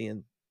 which we see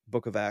in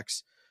Book of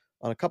Acts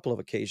on a couple of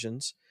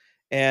occasions.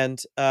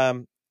 And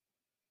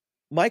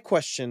my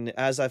question,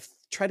 as I've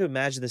tried to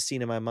imagine the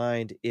scene in my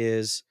mind,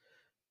 is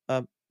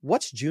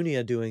what's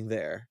Junia doing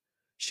there?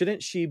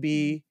 Shouldn't she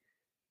be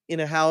in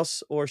a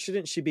house, or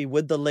shouldn't she be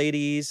with the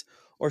ladies,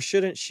 or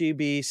shouldn't she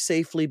be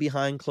safely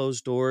behind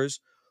closed doors?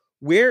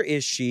 Where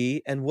is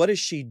she, and what is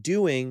she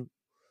doing,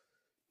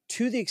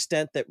 to the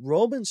extent that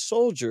Roman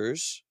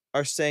soldiers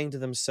are saying to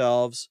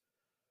themselves,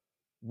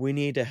 we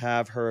need to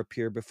have her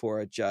appear before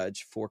a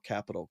judge for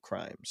capital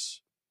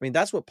crimes? I mean,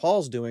 that's what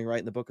Paul's doing right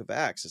in the book of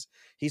Acts. Is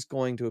he's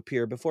going to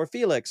appear before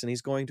Felix, and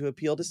he's going to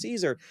appeal to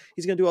Caesar.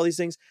 He's going to do all these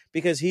things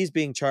because he's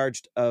being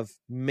charged of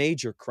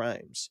major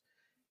crimes.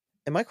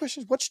 And my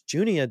question is, what's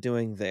Junia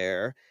doing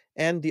there?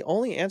 And the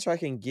only answer I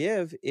can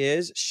give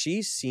is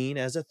she's seen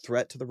as a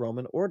threat to the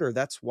Roman order.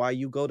 That's why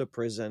you go to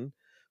prison,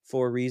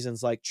 for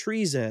reasons like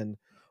treason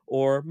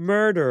or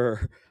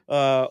murder,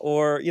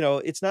 or,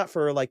 it's not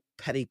for like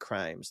petty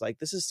crimes. Like,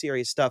 this is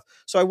serious stuff.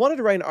 So I wanted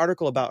to write an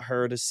article about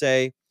her to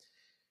say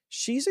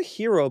she's a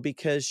hero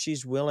because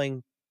she's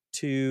willing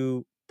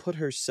to put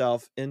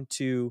herself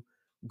into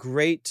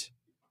great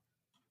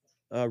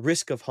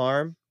risk of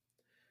harm,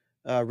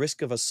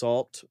 risk of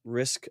assault,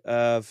 risk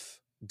of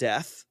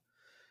death,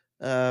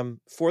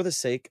 for the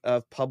sake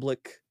of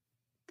public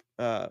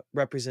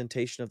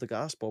representation of the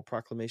gospel,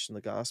 proclamation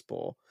of the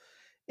gospel.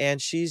 And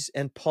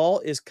Paul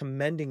is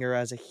commending her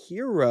as a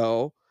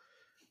hero.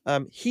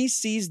 He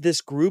sees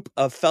this group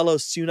of fellow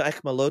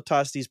Sunach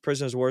Malotas, these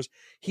prisoners of wars,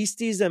 he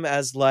sees them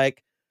as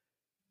like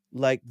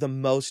the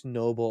most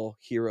noble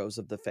heroes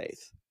of the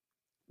faith,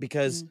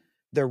 because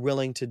they're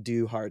willing to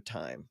do hard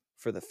time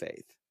for the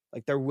faith.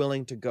 Like, they're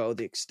willing to go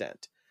the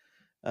extent,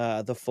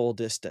 the full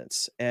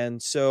distance.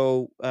 And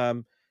so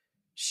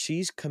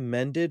she's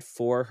commended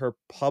for her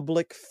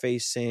public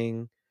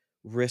facing,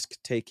 risk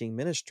taking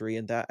ministry.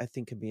 And that, I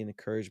think, can be an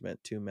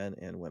encouragement to men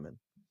and women.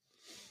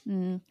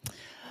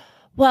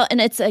 Well,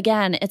 and it's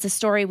a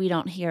story we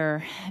don't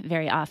hear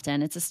very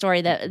often. It's a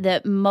story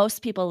that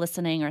most people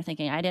listening are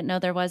thinking, I didn't know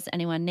there was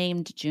anyone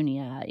named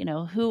Junia.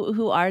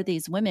 Who are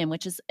these women?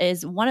 Which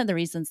is one of the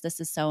reasons this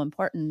is so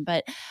important.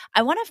 But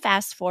I want to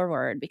fast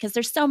forward, because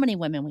there's so many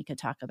women we could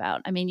talk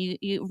about. I mean,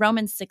 you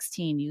Romans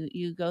 16,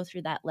 you go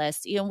through that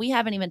list. We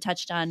haven't even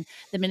touched on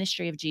the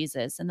ministry of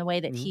Jesus and the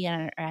way that he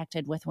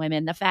interacted with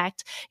women. The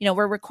fact,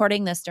 we're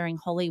recording this during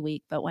Holy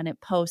Week, but when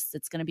it posts,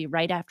 it's going to be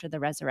right after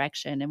the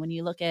resurrection. And when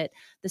you look at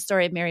the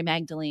story of Mary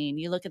Magdalene,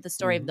 you look at the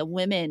story of the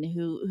women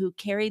who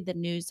carried the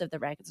news of the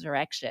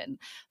resurrection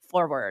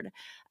forward,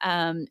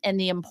 and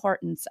the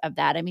importance of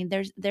that. I mean,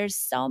 there's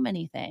so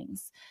many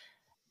things.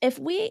 If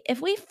we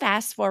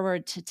fast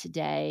forward to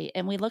today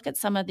and we look at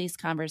some of these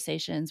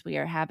conversations we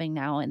are having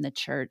now in the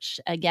church,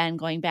 again,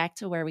 going back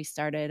to where we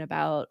started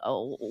about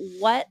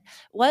what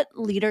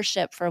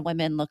leadership for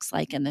women looks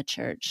like in the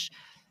church,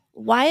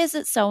 why is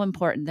it so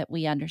important that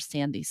we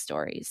understand these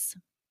stories?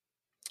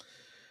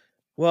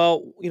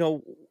 Well,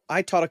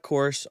 I taught a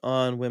course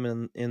on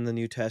women in the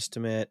New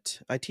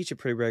Testament. I teach it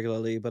pretty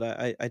regularly, but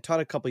I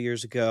taught a couple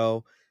years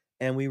ago,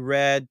 and we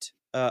read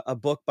a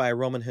book by a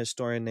Roman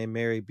historian named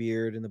Mary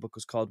Beard, and the book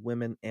was called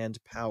Women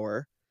and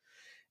Power.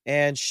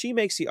 And she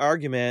makes the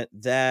argument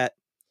that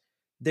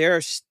there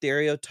are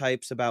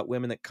stereotypes about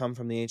women that come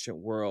from the ancient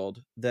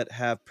world that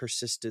have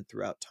persisted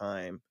throughout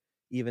time,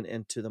 even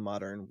into the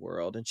modern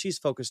world. And she's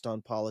focused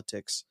on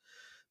politics,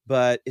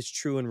 but it's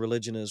true in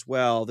religion as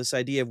well. This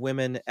idea of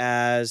women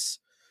as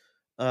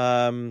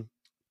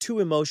too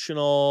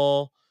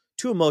emotional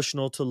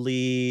to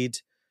lead,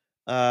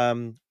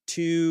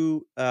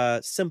 too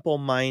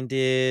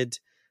simple-minded,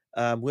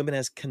 women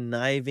as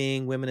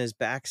conniving, women as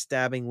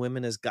backstabbing,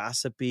 women as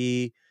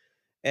gossipy.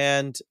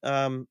 And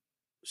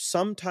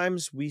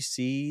sometimes we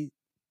see,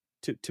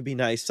 to be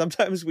nice,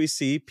 sometimes we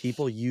see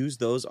people use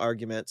those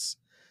arguments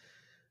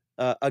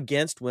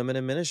against women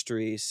in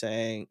ministry,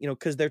 saying,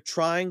 because they're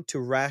trying to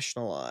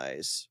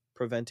rationalize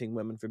preventing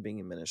women from being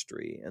in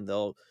ministry, and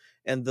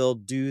they'll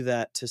do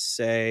that to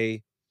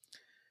say,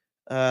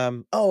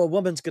 a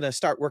woman's going to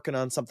start working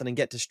on something and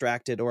get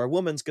distracted, or a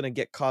woman's going to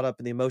get caught up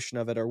in the emotion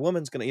of it, or a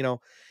woman's going to, and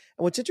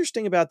what's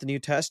interesting about the New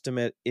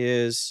Testament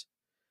is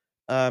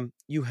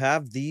you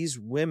have these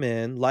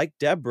women like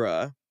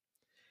Deborah,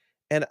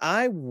 and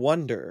I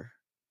wonder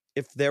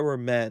if there were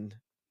men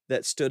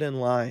that stood in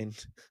line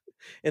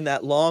in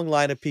that long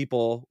line of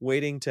people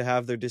waiting to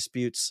have their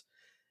disputes.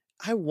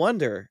 I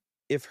wonder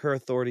if her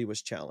authority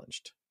was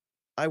challenged.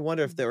 I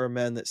wonder if there were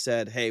men that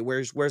said, hey,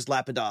 where's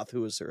Lapidoth,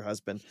 who was her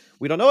husband?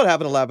 We don't know what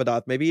happened to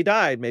Lapidoth. Maybe he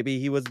died. Maybe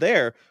he was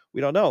there.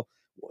 We don't know.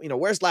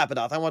 where's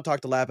Lapidoth? I want to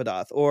talk to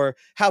Lapidoth. Or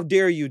how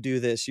dare you do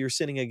this? You're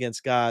sinning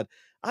against God.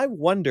 I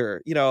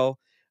wonder,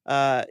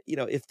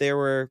 if there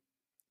were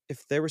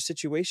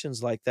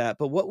situations like that.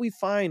 But what we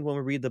find when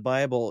we read the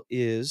Bible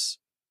is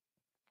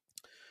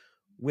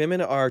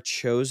women are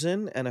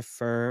chosen and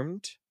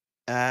affirmed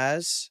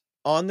as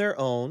on their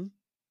own,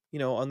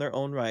 on their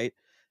own right,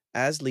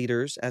 as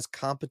leaders, as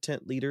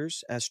competent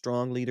leaders, as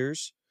strong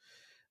leaders.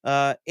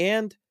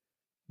 And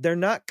they're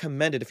not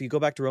commended. If you go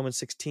back to Romans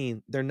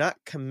 16, they're not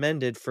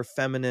commended for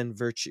feminine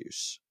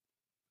virtues.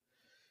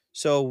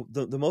 So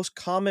the most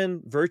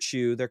common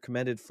virtue they're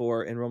commended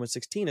for in Romans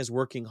 16 is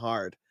working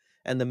hard.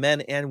 And the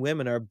men and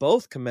women are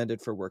both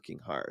commended for working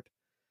hard.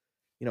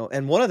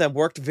 And one of them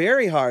worked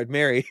very hard,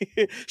 Mary.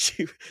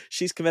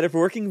 She's commended for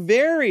working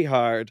very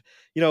hard.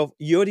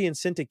 Euodia and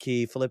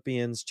Syntyche,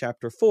 Philippians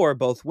chapter 4,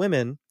 both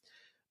women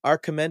are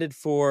commended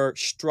for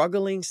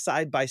struggling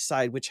side by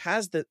side, which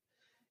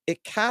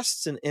it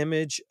casts an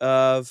image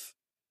of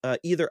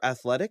either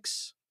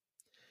athletics,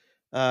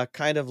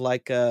 kind of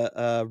like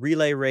a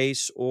relay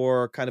race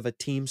or kind of a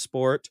team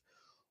sport,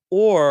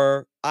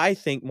 or I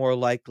think more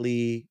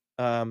likely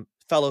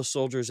fellow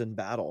soldiers in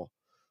battle,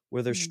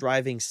 where they're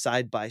striving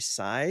side by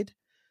side,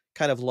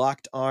 kind of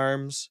locked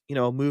arms,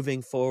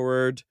 moving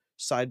forward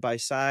side by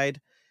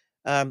side.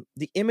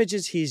 The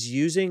images he's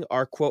using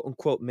are quote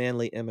unquote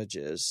manly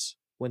images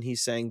when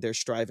he's saying they're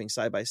striving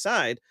side by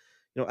side.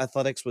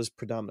 Athletics was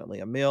predominantly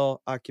a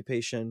male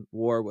occupation.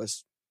 War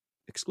was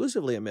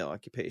exclusively a male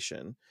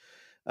occupation.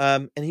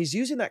 And he's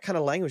using that kind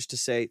of language to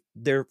say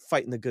they're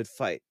fighting the good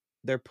fight.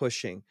 They're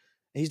pushing.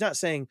 And he's not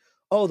saying,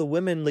 oh, the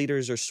women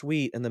leaders are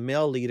sweet and the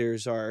male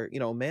leaders are,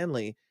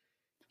 manly.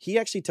 He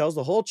actually tells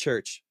the whole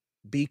church,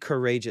 be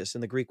courageous.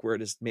 And the Greek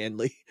word is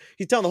manly.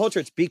 He's telling the whole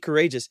church, be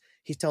courageous.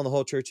 He's telling the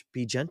whole church,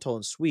 be gentle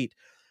and sweet.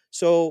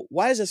 So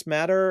why does this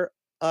matter?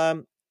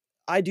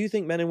 I do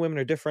think men and women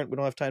are different. We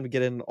don't have time to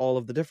get into all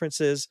of the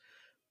differences,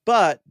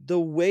 but the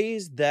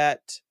ways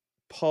that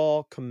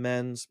Paul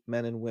commends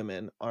men and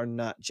women are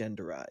not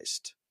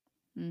genderized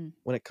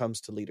when it comes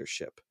to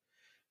leadership.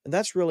 And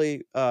that's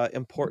really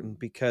important,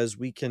 because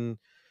we can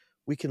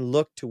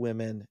look to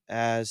women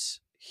as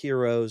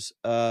heroes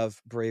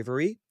of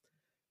bravery.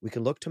 We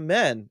can look to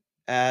men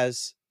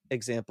as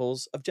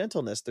examples of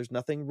gentleness. There's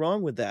nothing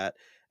wrong with that.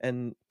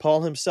 And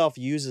Paul himself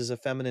uses a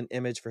feminine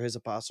image for his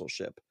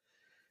apostleship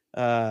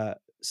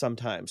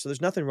sometimes. So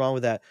there's nothing wrong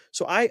with that.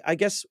 So I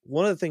guess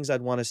one of the things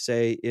I'd want to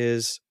say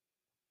is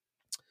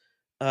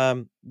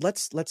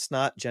let's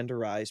not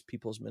genderize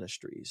people's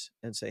ministries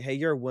and say, hey,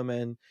 you're a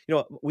woman.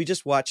 We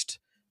just watched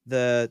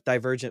the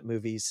Divergent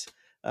movies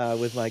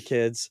with my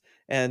kids,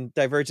 and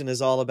Divergent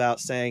is all about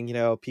saying,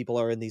 people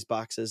are in these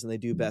boxes and they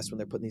do best when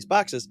they're put in these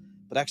boxes.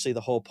 But actually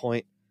the whole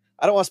point,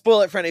 I don't want to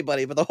spoil it for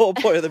anybody, but the whole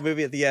point of the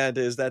movie at the end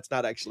is that's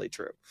not actually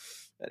true.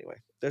 Anyway,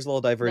 there's a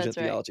little Divergent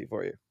theology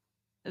for you.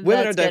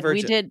 Women are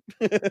divergent.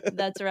 We did.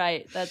 That's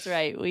right. That's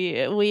right.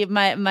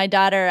 My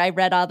daughter, I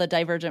read all the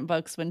Divergent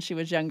books when she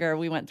was younger.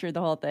 We went through the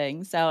whole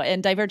thing. So,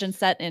 and Divergent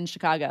set in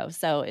Chicago.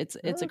 So it's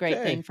a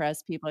great thing for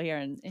us people here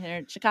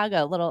in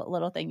Chicago.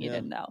 Little thing you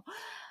didn't know.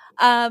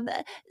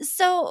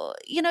 So,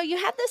 you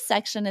have this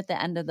section at the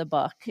end of the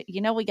book,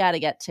 we got to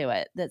get to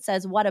it, that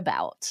says, what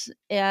about?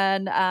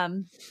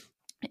 And,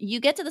 you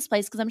get to this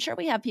place, because I'm sure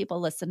we have people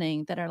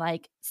listening that are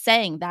like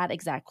saying that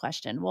exact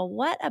question. Well,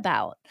 what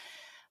about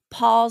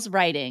Paul's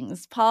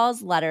writings,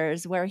 Paul's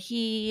letters, where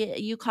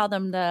you call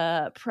them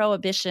the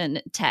prohibition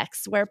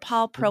texts, where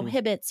Paul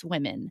prohibits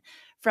women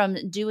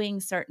from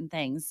doing certain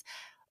things?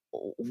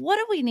 What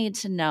do we need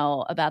to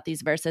know about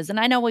these verses? And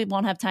I know we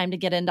won't have time to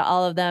get into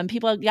all of them.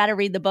 People got to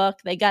read the book.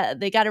 They got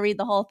to read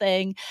the whole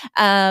thing.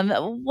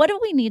 What do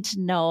we need to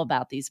know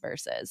about these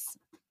verses?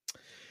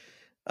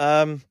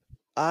 I'll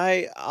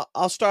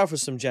start off with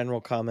some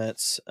general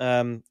comments.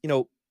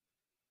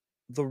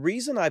 The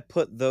reason I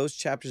put those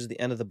chapters at the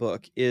end of the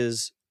book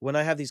is when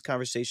I have these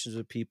conversations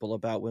with people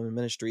about women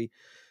ministry,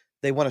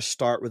 they want to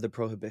start with the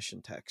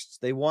prohibition texts.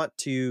 They want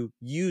to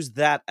use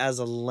that as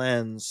a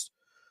lens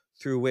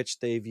through which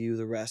they view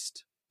the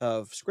rest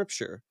of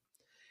Scripture.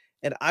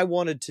 And I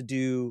wanted to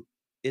do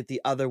it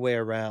the other way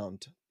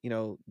around.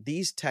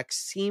 These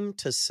texts seem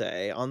to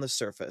say on the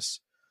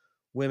surface,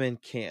 women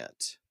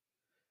can't.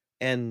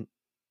 And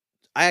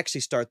I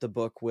actually start the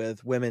book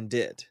with women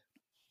did,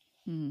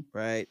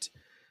 right?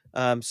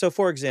 So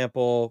for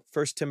example,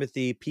 1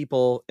 Timothy,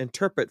 people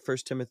interpret 1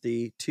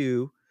 Timothy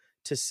 2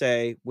 to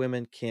say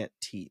women can't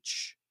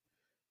teach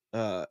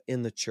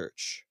in the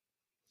church.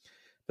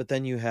 But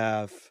then you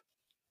have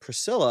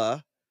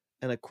Priscilla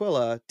and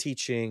Aquila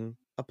teaching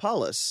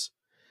Apollos.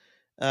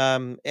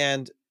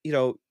 And,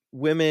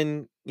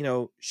 women,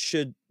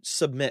 should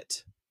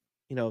submit,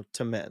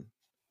 to men.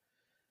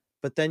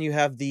 But then you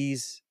have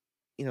these,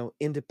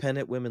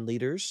 independent women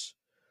leaders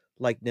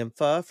like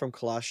Nympha from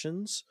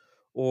Colossians,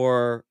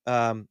 or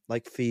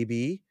like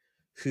Phoebe,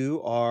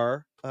 who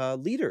are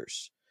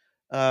leaders.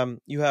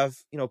 You have,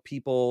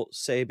 people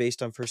say,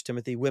 based on 1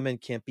 Timothy, women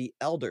can't be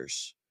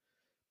elders.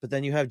 But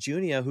then you have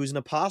Junia, who's an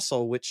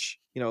apostle, which,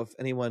 if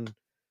anyone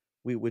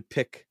we would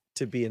pick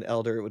to be an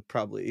elder, it would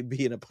probably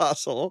be an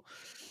apostle,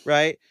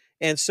 right?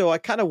 And so I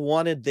kind of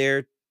wanted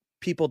their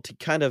people to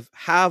kind of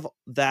have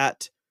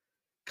that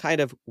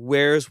kind of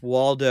Where's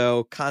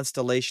Waldo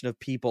constellation of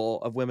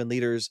people, of women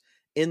leaders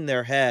in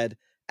their head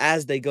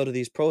as they go to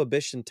these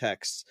prohibition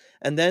texts,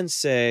 and then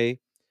say,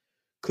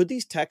 could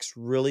these texts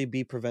really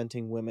be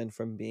preventing women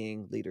from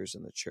being leaders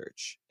in the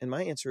church? And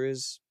my answer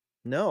is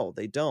no,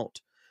 they don't.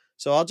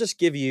 So I'll just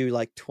give you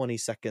like 20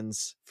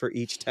 seconds for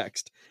each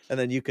text, and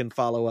then you can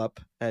follow up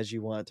as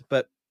you want.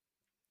 But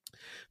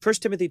 1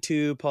 Timothy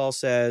 2, Paul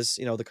says,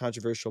 the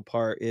controversial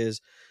part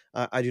is,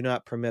 I do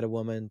not permit a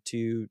woman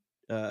to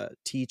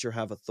teach or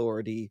have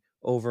authority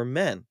over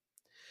men.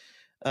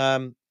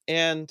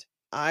 And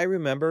I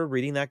remember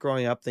reading that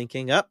growing up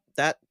thinking,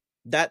 that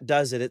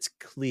does it. It's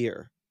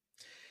clear.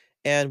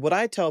 And what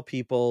I tell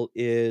people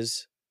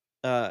is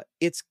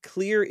it's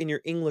clear in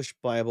your English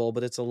Bible,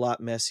 but it's a lot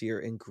messier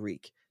in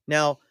Greek.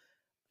 Now,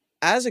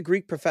 as a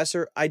Greek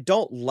professor, I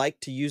don't like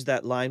to use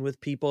that line with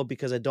people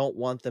because I don't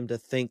want them to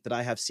think that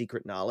I have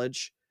secret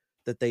knowledge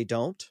that they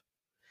don't.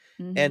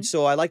 Mm-hmm. And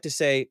so I like to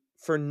say,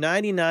 for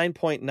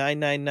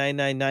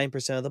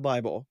 99.99999% of the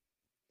Bible,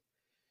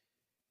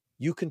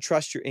 you can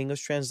trust your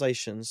English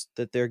translations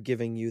that they're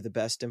giving you the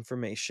best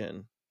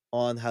information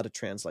on how to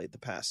translate the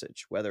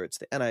passage, whether it's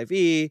the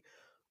NIV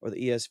or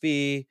the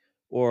ESV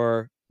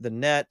or the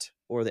NET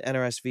or the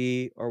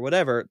NRSV or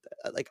whatever.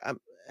 Like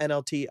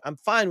NLT, I'm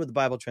fine with the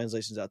Bible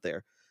translations out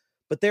there.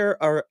 But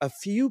there are a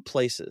few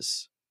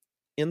places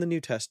in the New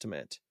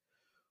Testament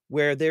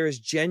where there is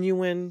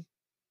genuine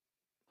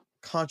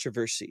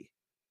controversy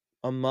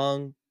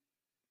among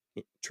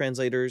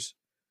translators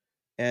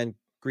and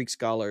Greek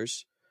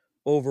scholars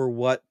over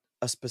what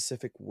a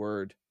specific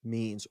word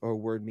means or a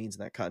word means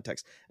in that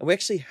context. And we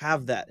actually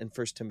have that in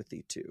 1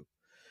 Timothy 2,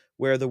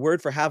 where the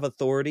word for have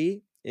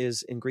authority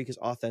is in Greek is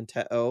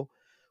authenteo.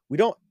 We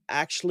don't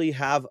actually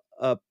have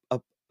a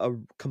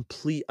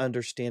complete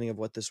understanding of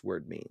what this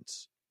word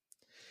means.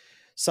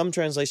 Some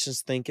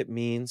translations think it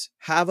means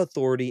have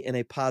authority in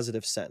a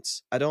positive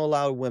sense. I don't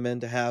allow women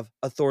to have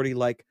authority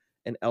like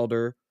an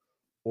elder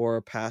or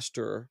a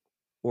pastor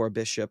or a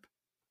bishop.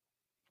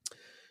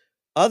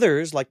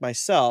 Others, like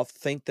myself,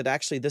 think that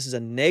actually this is a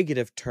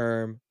negative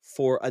term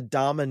for a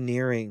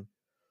domineering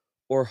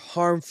or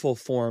harmful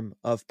form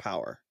of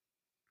power.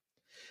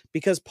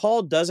 Because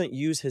Paul doesn't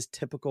use his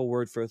typical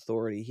word for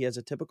authority. He has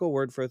a typical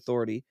word for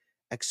authority,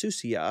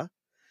 exousia.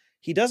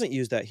 He doesn't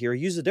use that here.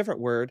 He uses a different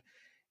word.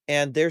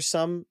 And there's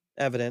some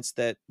evidence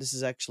that this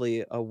is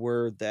actually a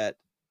word that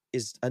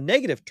is a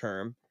negative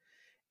term.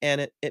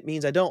 And it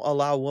means I don't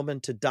allow a woman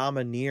to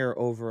domineer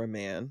over a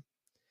man.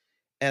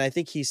 And I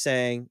think he's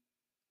saying,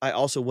 I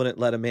also wouldn't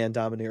let a man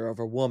domineer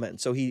over a woman.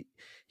 So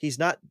he's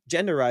not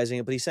genderizing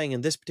it, but he's saying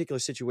in this particular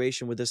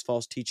situation with this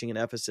false teaching in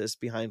Ephesus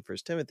behind 1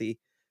 Timothy,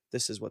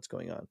 this is what's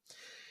going on.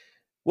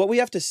 What we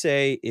have to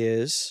say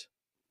is,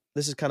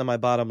 this is kind of my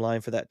bottom line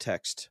for that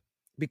text.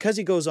 Because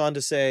he goes on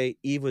to say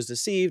Eve was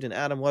deceived and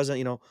Adam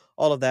wasn't,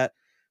 all of that,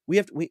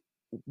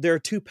 there are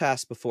two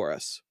paths before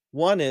us.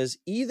 One is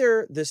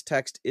either this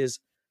text is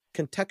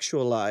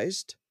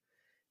contextualized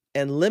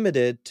and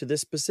limited to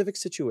this specific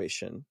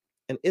situation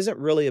and isn't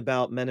really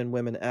about men and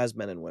women as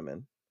men and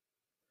women,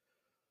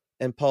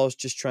 and Paul's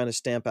just trying to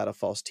stamp out a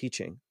false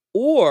teaching,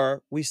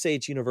 or we say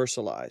it's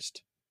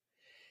universalized.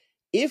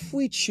 If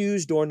we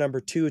choose door number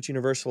 2, it's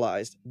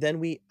universalized,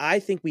 then I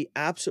think we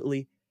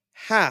absolutely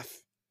have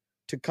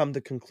to come to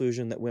the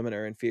conclusion that women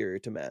are inferior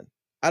to men.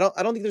 I don't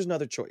think there's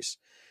another choice.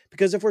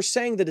 Because if we're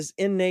saying that it's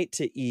innate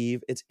to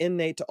Eve, it's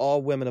innate to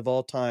all women of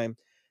all time,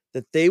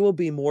 that they will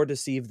be more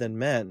deceived than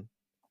men,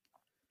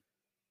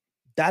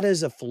 that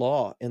is a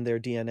flaw in their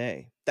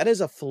DNA. That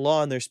is a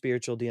flaw in their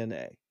spiritual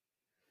DNA.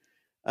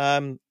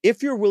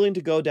 If you're willing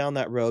to go down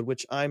that road,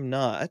 which I'm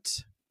not,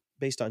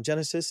 based on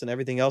Genesis and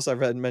everything else I've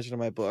read and mentioned in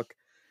my book,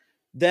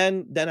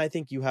 then I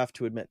think you have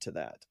to admit to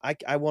that.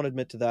 I won't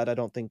admit to that. I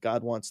don't think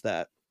God wants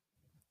that.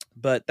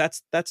 But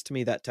that's to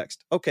me that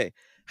text. Okay,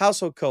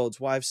 household codes,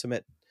 wives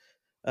submit.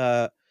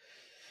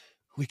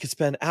 We could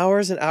spend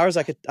hours and hours.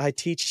 I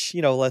teach, a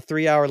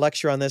 3-hour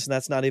lecture on this, and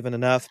that's not even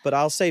enough. But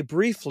I'll say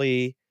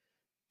briefly,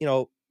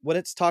 when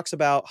it talks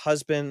about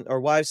husband or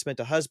wives submit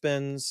to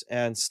husbands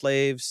and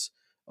slaves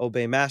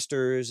obey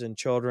masters and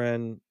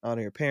children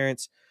honor your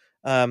parents.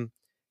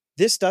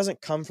 This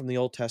doesn't come from the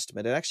Old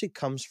Testament. It actually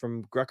comes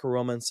from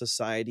Greco-Roman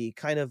society,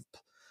 kind of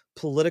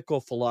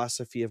political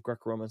philosophy of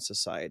Greco-Roman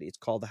society. It's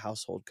called the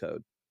household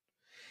code.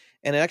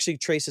 And it actually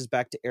traces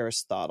back to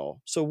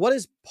Aristotle. So what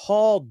is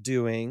Paul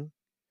doing,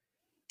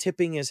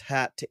 tipping his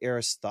hat to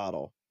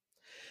Aristotle?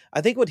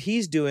 I think what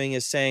he's doing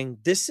is saying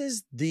this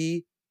is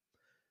the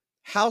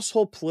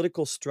household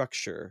political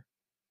structure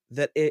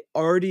that it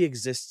already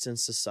exists in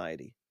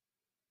society.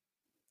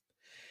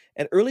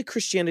 And early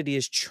Christianity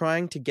is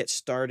trying to get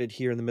started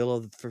here in the middle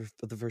of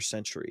the first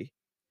century.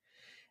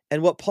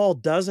 And what Paul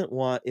doesn't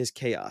want is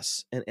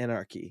chaos and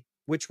anarchy,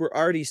 which we're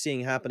already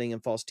seeing happening in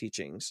false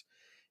teachings,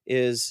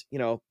 is,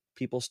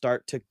 people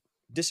start to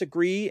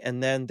disagree,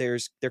 and then there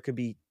could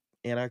be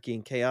anarchy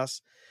and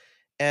chaos.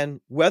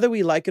 And whether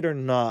we like it or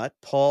not,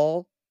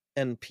 Paul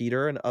and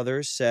Peter and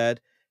others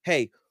said,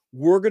 hey,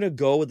 we're going to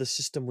go with the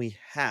system we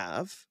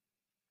have.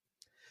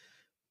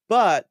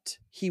 But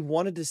he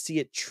wanted to see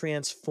it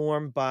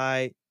transformed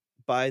by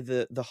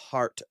the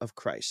heart of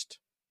Christ.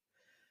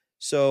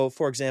 So,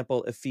 for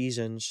example,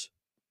 Ephesians,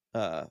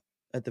 at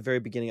the very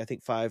beginning, I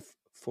think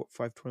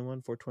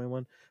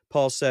 421,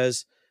 Paul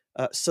says,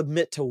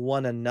 submit to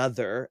one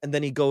another. And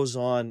then he goes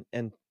on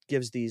and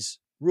gives these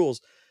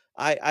rules.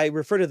 I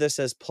refer to this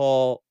as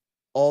Paul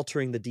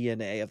altering the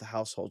DNA of the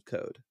household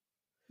code.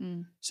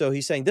 So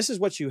he's saying, this is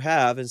what you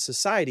have in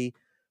society,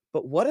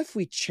 but what if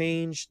we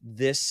change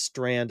this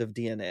strand of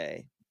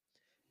DNA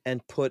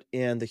and put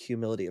in the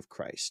humility of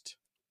Christ?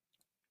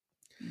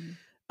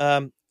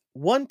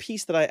 One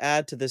piece that I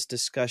add to this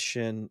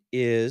discussion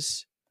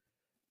is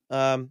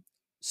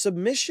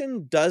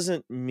submission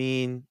doesn't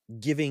mean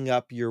giving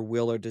up your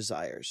will or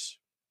desires,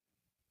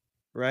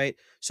 right?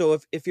 So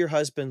if your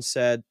husband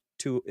said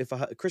to, if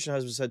a Christian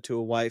husband said to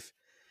a wife,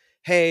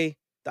 hey,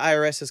 the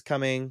IRS is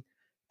coming,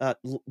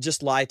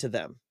 just lie to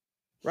them,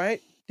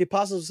 right? The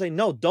apostles would say,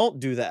 no, don't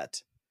do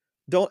that.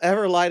 Don't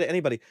ever lie to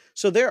anybody.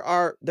 So there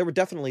were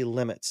definitely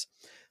limits.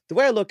 The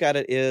way I look at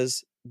it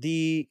is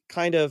the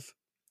kind of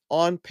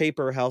on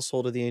paper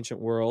household of the ancient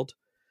world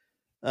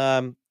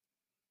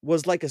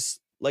was like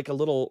a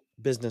little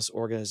business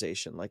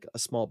organization, like a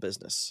small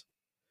business,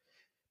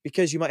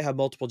 because you might have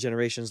multiple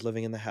generations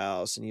living in the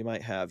house, and you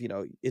might have,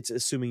 it's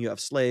assuming you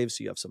have slaves,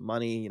 so you have some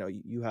money,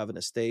 you have an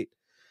estate.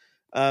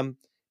 And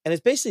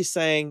it's basically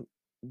saying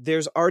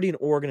there's already an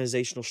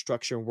organizational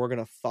structure and we're going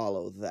to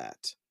follow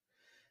that.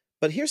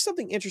 But here's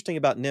something interesting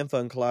about Nympha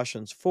in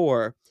Colossians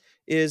 4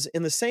 is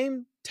in the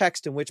same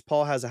text in which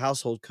Paul has a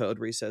household code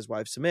where he says,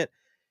 wives submit,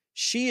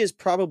 she is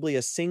probably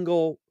a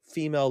single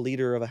female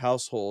leader of a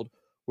household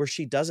where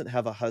she doesn't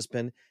have a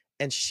husband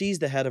and she's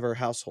the head of her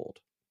household.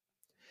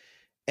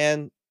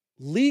 And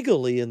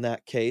legally in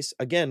that case,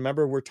 again,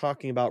 remember we're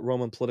talking about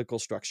Roman political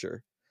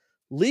structure.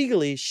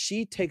 Legally,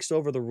 she takes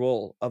over the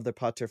role of the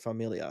pater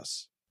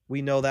familias.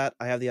 We know that.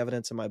 I have the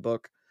evidence in my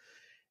book.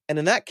 And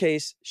in that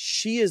case,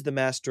 she is the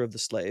master of the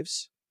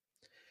slaves.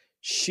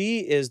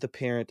 She is the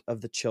parent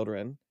of the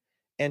children,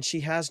 and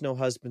she has no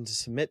husband to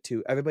submit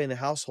to. Everybody in the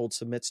household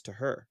submits to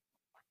her.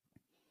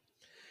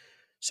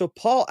 So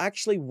Paul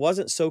actually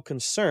wasn't so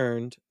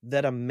concerned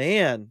that a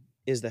man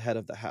is the head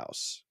of the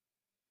house,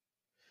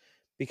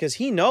 because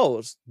he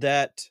knows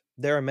that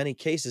there are many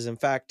cases. In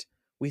fact,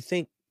 we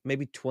think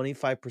maybe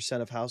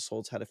 25% of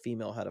households had a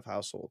female head of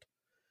household.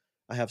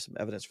 I have some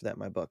evidence for that in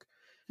my book.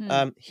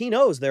 He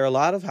knows there are a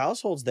lot of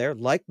households there,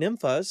 like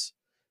Nymphas,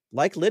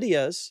 like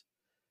Lydia's,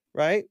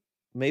 right?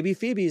 Maybe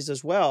Phoebe's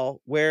as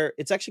well, where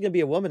it's actually going to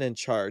be a woman in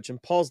charge.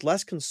 And Paul's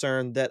less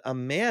concerned that a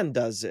man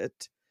does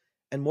it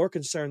and more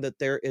concerned that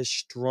there is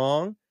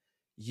strong,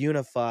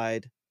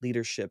 unified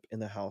leadership in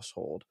the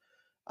household.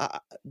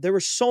 There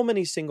were so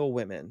many single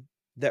women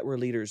that were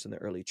leaders in the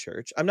early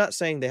church. I'm not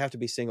saying they have to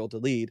be single to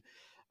lead.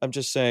 I'm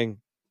just saying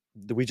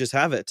that we just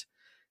have it.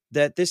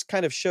 That this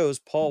kind of shows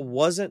Paul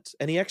wasn't,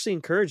 and he actually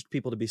encouraged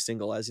people to be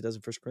single as he does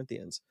in 1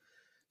 Corinthians.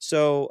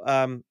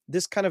 So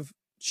this kind of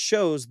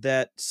shows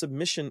that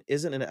submission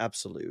isn't an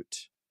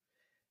absolute,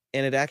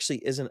 and it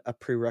actually isn't a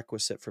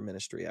prerequisite for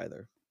ministry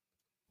either.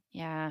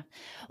 Yeah.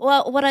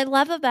 Well, what I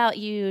love about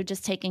you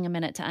just taking a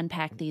minute to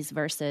unpack these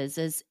verses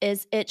is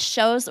it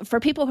shows for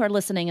people who are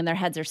listening and their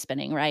heads are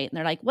spinning, right? And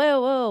they're like,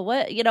 whoa,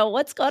 what,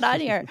 what's going on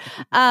here?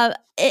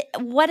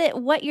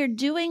 What you're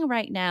doing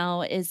right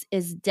now is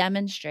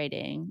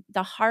demonstrating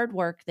the hard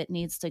work that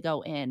needs to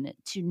go in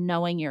to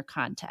knowing your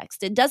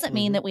context. It doesn't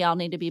mean that we all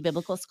need to be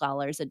biblical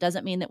scholars. It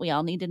doesn't mean that we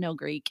all need to know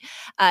Greek.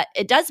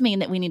 It does mean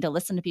that we need to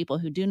listen to people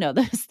who do know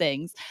those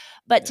things.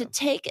 But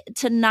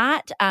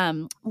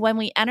when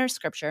we enter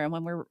Scripture and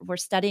when we're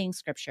studying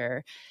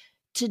Scripture,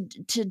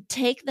 to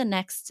take the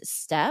next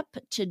step,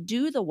 to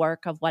do the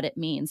work of what it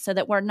means, so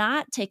that we're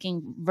not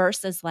taking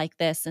verses like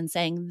this and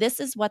saying, this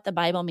is what the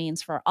Bible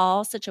means for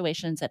all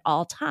situations at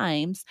all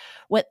times,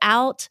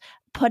 without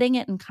putting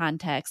it in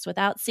context,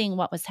 without seeing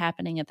what was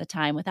happening at the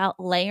time, without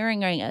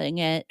layering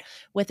it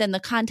within the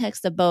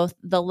context of both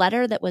the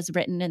letter that was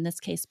written in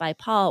this case by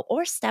Paul,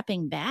 or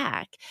stepping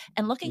back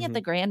and looking at the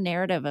grand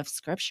narrative of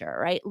Scripture,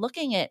 right?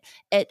 Looking at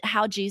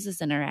how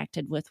Jesus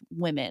interacted with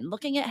women,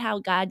 looking at how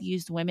God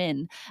used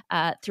women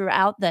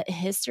throughout the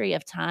history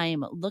of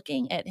time,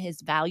 looking at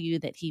his value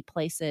that he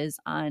places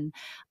on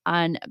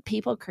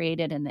people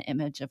created in the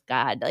image of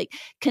God, like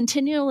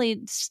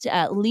continually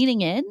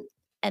leaning in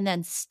and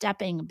then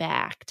stepping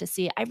back to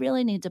see, I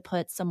really need to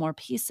put some more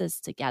pieces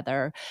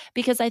together.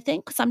 Because I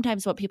think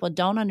sometimes what people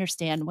don't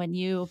understand when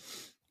you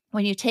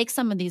take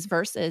some of these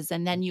verses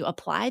and then you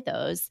apply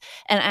those,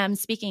 and I'm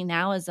speaking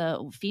now as a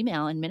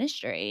female in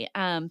ministry,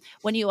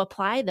 when you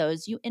apply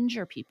those, you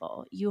injure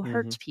people, you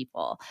hurt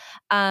people.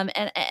 And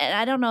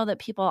I don't know that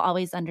people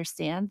always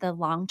understand the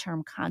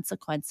long-term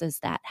consequences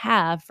that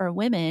have for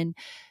women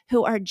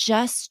who are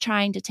just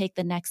trying to take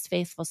the next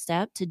faithful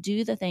step to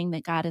do the thing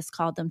that God has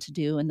called them to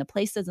do in the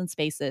places and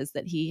spaces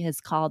that He has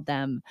called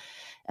them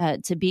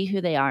to be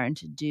who they are and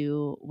to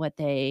do what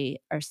they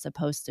are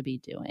supposed to be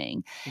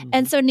doing.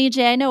 And so,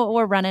 Nijay, I know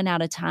we're running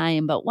out of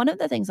time, but one of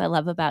the things I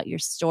love about your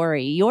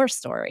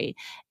story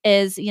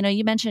is,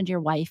 you mentioned your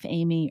wife,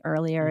 Amy,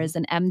 earlier as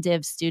an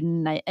MDiv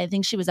student. I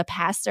think she was a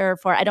pastor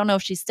I don't know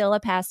if she's still a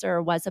pastor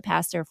or was a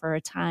pastor for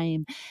a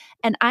time.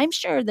 And I'm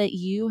sure that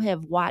you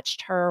have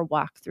watched her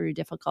walk through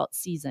difficult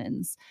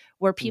seasons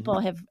where people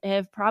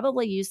have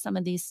probably used some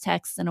of these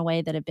texts in a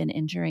way that have been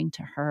injuring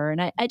to her.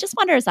 And I just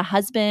wonder, as a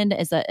husband,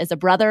 as a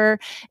brother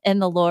in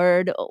the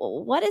Lord,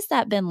 what has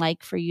that been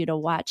like for you to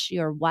watch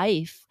your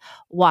wife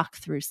walk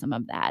through some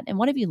of that? And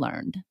what have you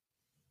learned?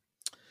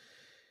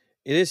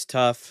 It is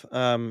tough.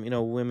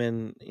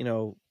 Women,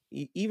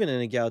 even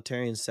in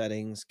egalitarian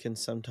settings can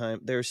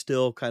sometimes, there's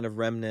still kind of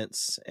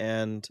remnants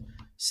and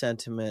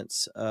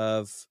sentiments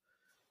of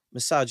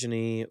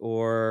misogyny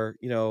or,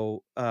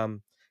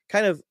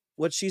 kind of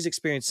what she's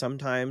experienced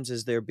sometimes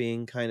is there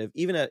being kind of,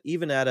 even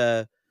at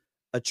a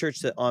church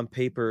that on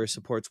paper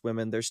supports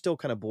women, there's still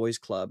kind of boys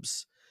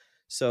clubs.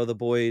 So the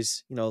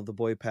boys, the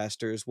boy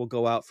pastors will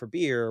go out for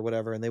beer or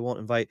whatever, and they won't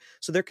invite.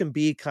 So there can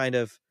be kind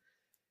of,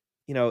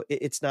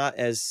 it's not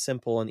as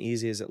simple and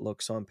easy as it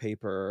looks on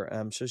paper.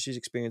 So she's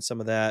experienced some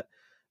of that.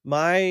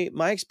 My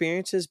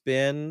experience has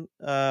been,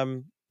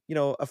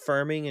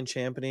 affirming and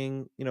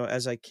championing,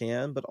 as I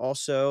can, but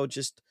also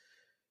just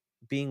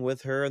being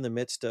with her in the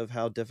midst of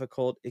how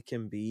difficult it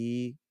can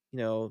be,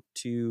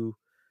 to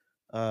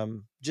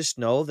just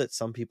know that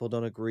some people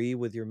don't agree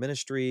with your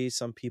ministry.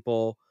 Some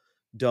people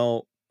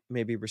don't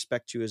maybe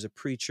respect you as a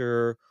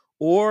preacher,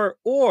 or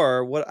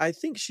what I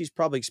think she's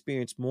probably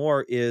experienced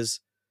more is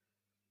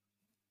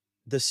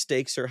the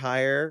stakes are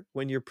higher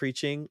when you're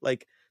preaching.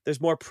 Like there's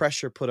more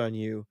pressure put on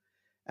you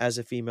as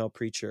a female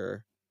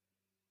preacher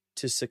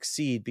to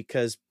succeed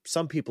because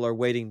some people are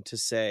waiting to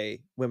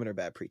say women are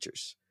bad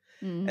preachers.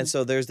 And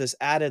so there's this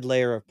added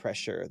layer of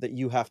pressure that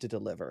you have to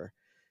deliver,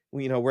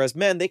 whereas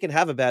men, they can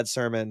have a bad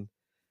sermon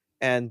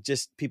and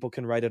just people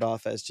can write it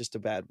off as just a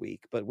bad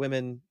week. But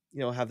women,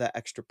 have that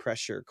extra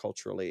pressure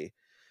culturally,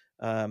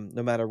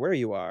 no matter where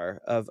you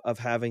are, of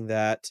having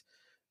that.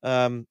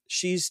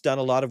 She's done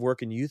a lot of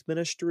work in youth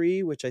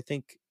ministry, which I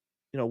think,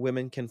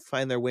 women can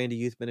find their way into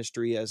youth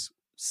ministry as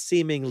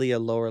seemingly a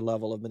lower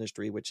level of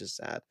ministry, which is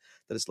sad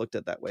that it's looked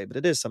at that way, but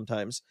it is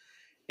sometimes.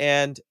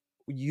 And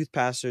youth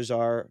pastors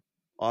are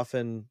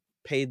often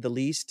paid the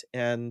least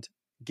and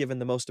given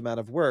the most amount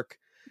of work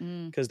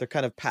because they're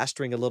kind of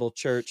pastoring a little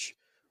church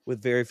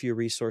with very few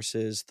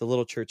resources, the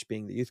little church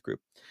being the youth group.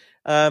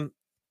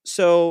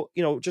 So,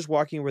 just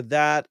walking with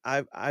that,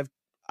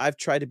 I've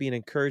tried to be an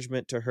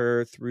encouragement to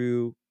her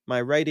through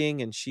my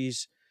writing, and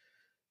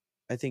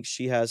I think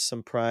she has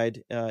some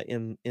pride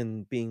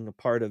in being a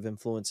part of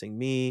influencing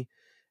me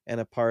and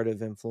a part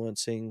of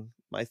influencing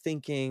my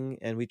thinking.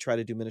 And we try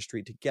to do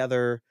ministry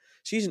together.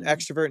 She's an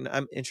extrovert and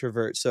I'm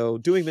introvert. So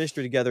doing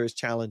ministry together is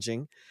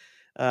challenging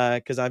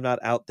because I'm not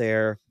out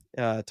there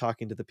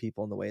talking to the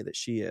people in the way that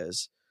she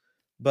is.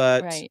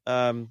 But,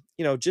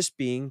 right. Just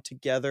being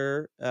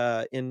together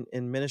in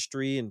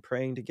ministry and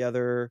praying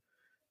together,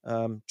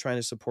 trying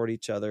to support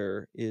each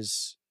other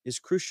is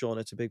crucial. And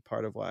it's a big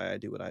part of why I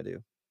do what I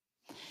do.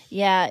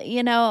 Yeah,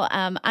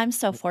 I'm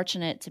so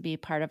fortunate to be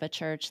part of a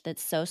church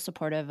that's so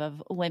supportive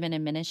of women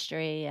in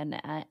ministry,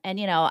 and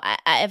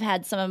I've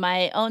had some of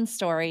my own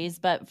stories,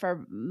 but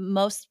for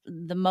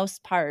the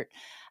most part,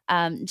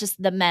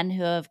 just the men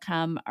who have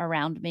come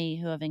around me,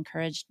 who have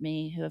encouraged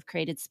me, who have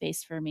created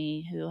space for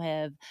me, who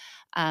have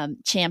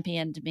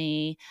championed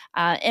me,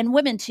 and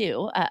women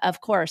too.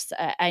 Of course,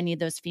 I need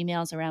those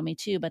females around me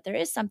too, but there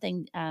is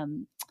something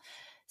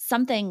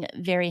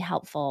very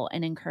helpful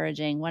and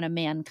encouraging when a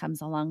man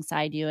comes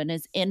alongside you and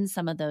is in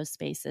some of those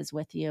spaces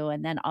with you,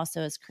 and then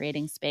also is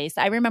creating space.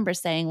 I remember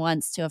saying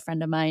once to a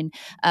friend of mine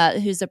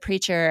who's a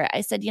preacher,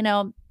 I said,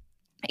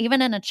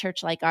 even in a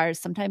church like ours,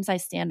 sometimes I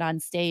stand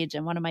on stage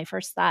and one of my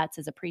first thoughts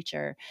as a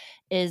preacher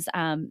is,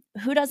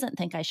 who doesn't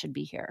think I should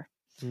be here?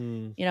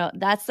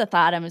 That's the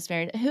thought I'm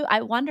married.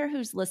 I wonder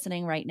who's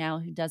listening right now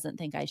who doesn't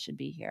think I should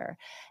be here.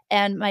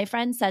 And my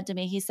friend said to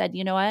me, he said,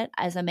 you know what?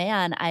 As a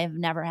man, I've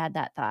never had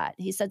that thought.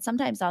 He said,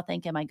 sometimes I'll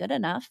think, am I good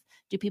enough?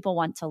 Do people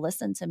want to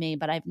listen to me?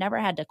 But I've never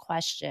had to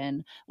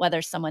question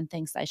whether someone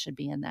thinks I should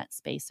be in that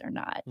space or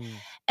not.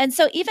 And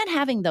so even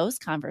having those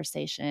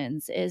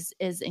conversations is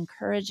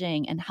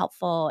encouraging and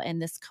helpful in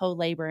this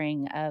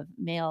co-laboring of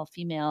male,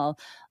 female,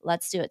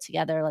 let's do it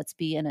together, let's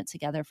be in it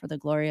together for the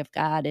glory of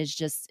God is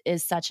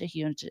such a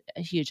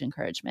huge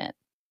encouragement.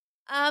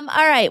 All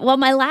right. Well,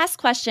 my last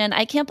question,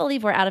 I can't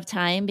believe we're out of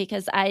time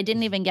because I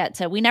didn't even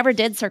we never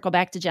did circle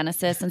back to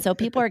Genesis. And so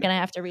people are going to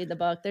have to read the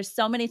book. There's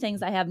so many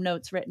things I have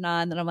notes written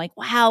on that I'm like,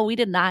 wow, we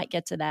did not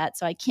get to that.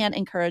 So I can't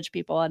encourage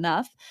people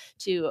enough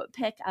to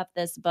pick up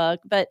this book.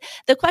 But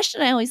the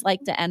question I always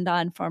like to end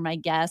on for my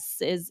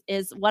guests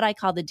is what I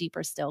call the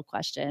deeper still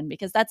question,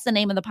 because that's the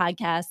name of the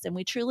podcast. And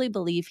we truly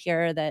believe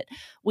here that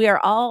we are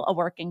all a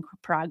work in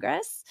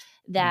progress,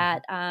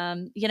 that,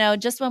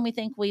 just when we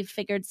think we've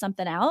figured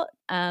something out,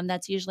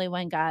 that's usually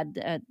when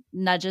God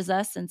nudges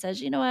us and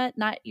says, you know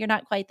what, you're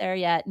not quite there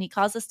yet. And he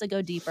calls us to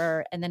go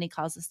deeper, and then he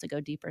calls us to go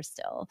deeper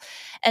still.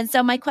 And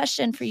so my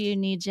question for you,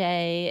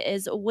 Nijay,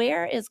 is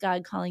where is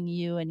God calling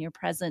you in your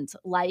present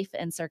life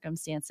and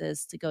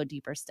circumstances to go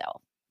deeper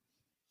still?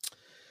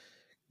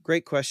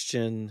 Great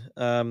question.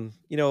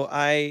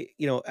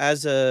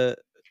 As a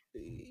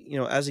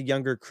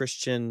younger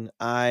Christian,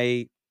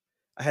 I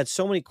had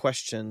so many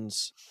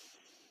questions,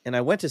 and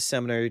I went to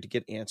seminary to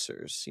get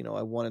answers.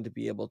 I wanted to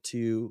be able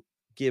to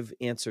give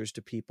answers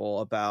to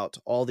people about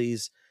all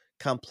these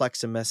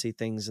complex and messy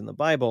things in the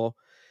Bible.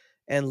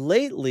 And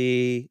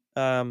lately,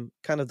 kind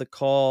of the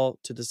call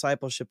to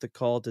discipleship, the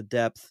call to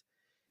depth,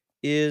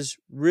 is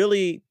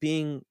really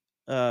being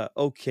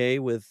okay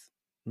with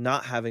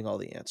not having all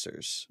the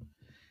answers.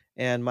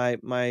 And my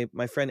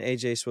friend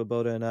AJ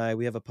Swoboda and I,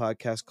 we have a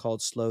podcast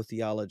called Slow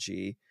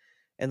Theology.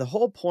 And the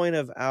whole point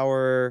of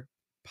our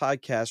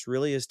podcast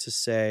really is to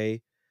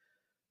say,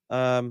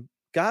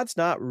 God's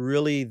not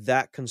really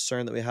that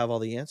concerned that we have all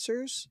the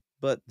answers,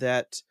 but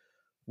that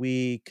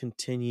we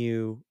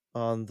continue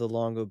on the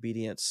long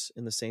obedience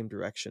in the same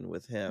direction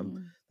with him.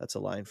 Mm. That's a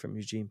line from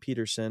Eugene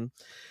Peterson.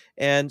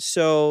 And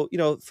so,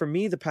 for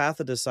me, the path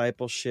of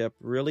discipleship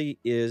really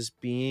is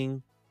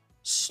being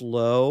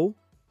slow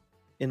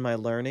in my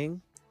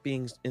learning,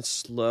 being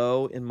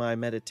slow in my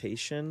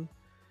meditation,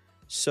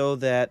 so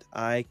that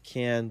I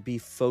can be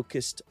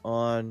focused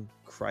on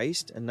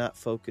Christ and not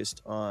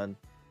focused on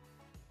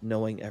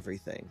knowing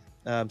everything.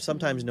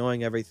 Sometimes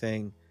knowing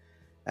everything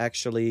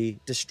actually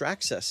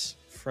distracts us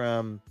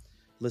from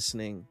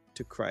listening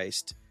to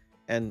Christ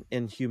and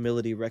in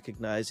humility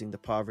recognizing the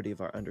poverty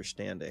of our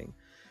understanding.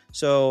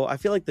 So I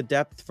feel like the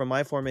depth from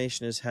my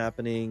formation is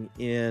happening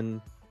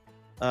in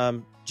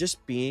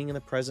just being in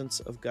the presence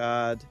of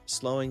God,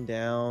 slowing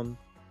down,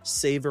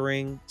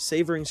 savoring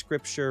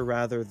Scripture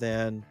rather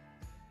than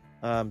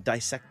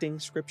dissecting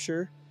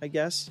Scripture, I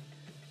guess.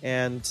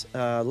 And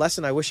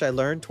lesson I wish I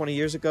learned 20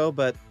 years ago,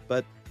 but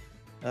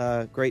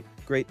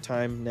great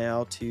time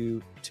now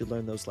to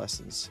learn those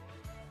lessons.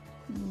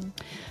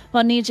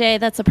 Well, Nijay,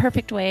 that's a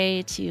perfect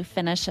way to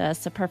finish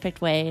us, a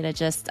perfect way to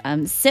just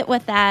sit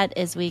with that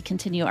as we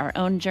continue our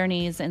own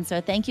journeys. And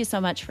so thank you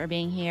so much for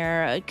being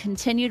here.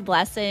 Continued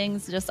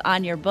blessings just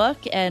on your book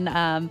and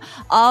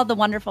all the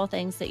wonderful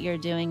things that you're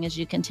doing as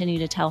you continue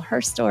to tell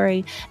her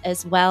story,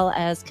 as well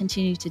as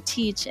continue to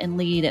teach and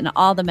lead in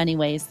all the many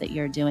ways that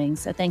you're doing.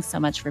 So thanks so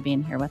much for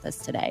being here with us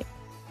today.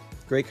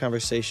 Great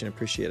conversation.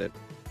 Appreciate it.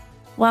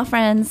 Well,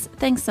 friends,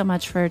 thanks so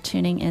much for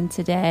tuning in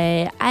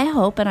today. I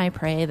hope and I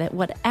pray that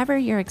whatever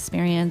your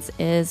experience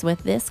is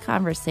with this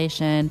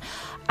conversation,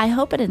 I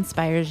hope it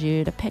inspires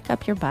you to pick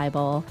up your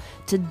Bible,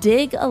 to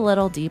dig a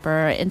little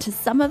deeper into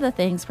some of the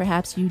things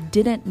perhaps you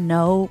didn't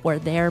know were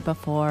there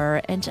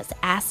before, and just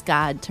ask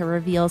God to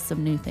reveal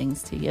some new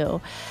things to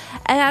you.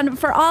 And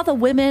for all the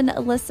women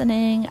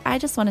listening, I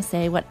just want to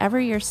say, whatever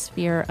your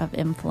sphere of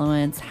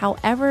influence,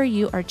 however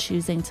you are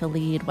choosing to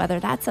lead, whether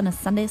that's in a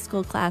Sunday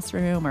school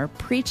classroom or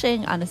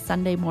preaching on a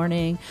Sunday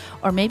morning,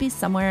 or maybe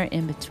somewhere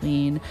in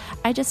between,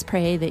 I just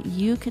pray that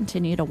you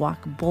continue to walk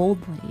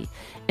boldly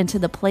into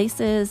the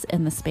places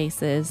and the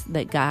spaces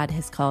that God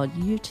has called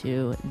you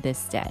to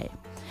this day.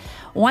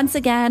 Once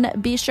again,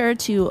 be sure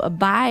to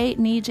buy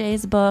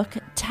Nijay's book,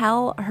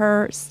 Tell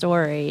Her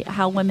Story,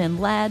 How Women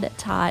Led,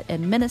 Taught,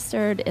 and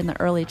Ministered in the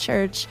Early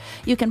Church.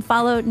 You can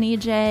follow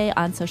Nijay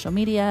on social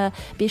media.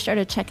 Be sure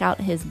to check out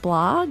his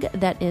blog,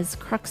 that is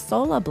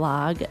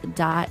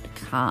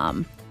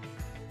cruxolablog.com.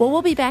 Well,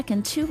 we'll be back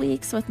in 2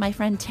 weeks with my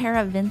friend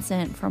Tara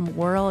Vincent from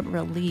World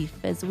Relief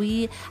as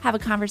we have a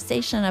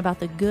conversation about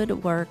the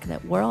good work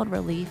that World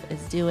Relief is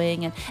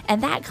doing.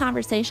 And that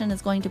conversation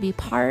is going to be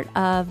part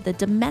of the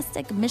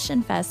Domestic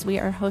Mission Fest we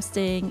are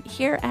hosting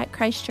here at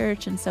Christ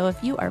Church. And so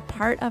if you are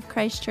part of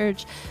Christ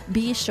Church,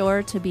 be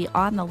sure to be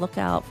on the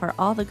lookout for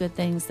all the good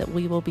things that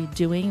we will be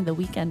doing the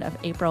weekend of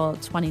April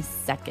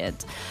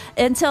 22nd.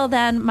 Until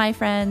then, my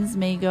friends,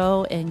 may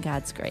go in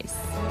God's grace.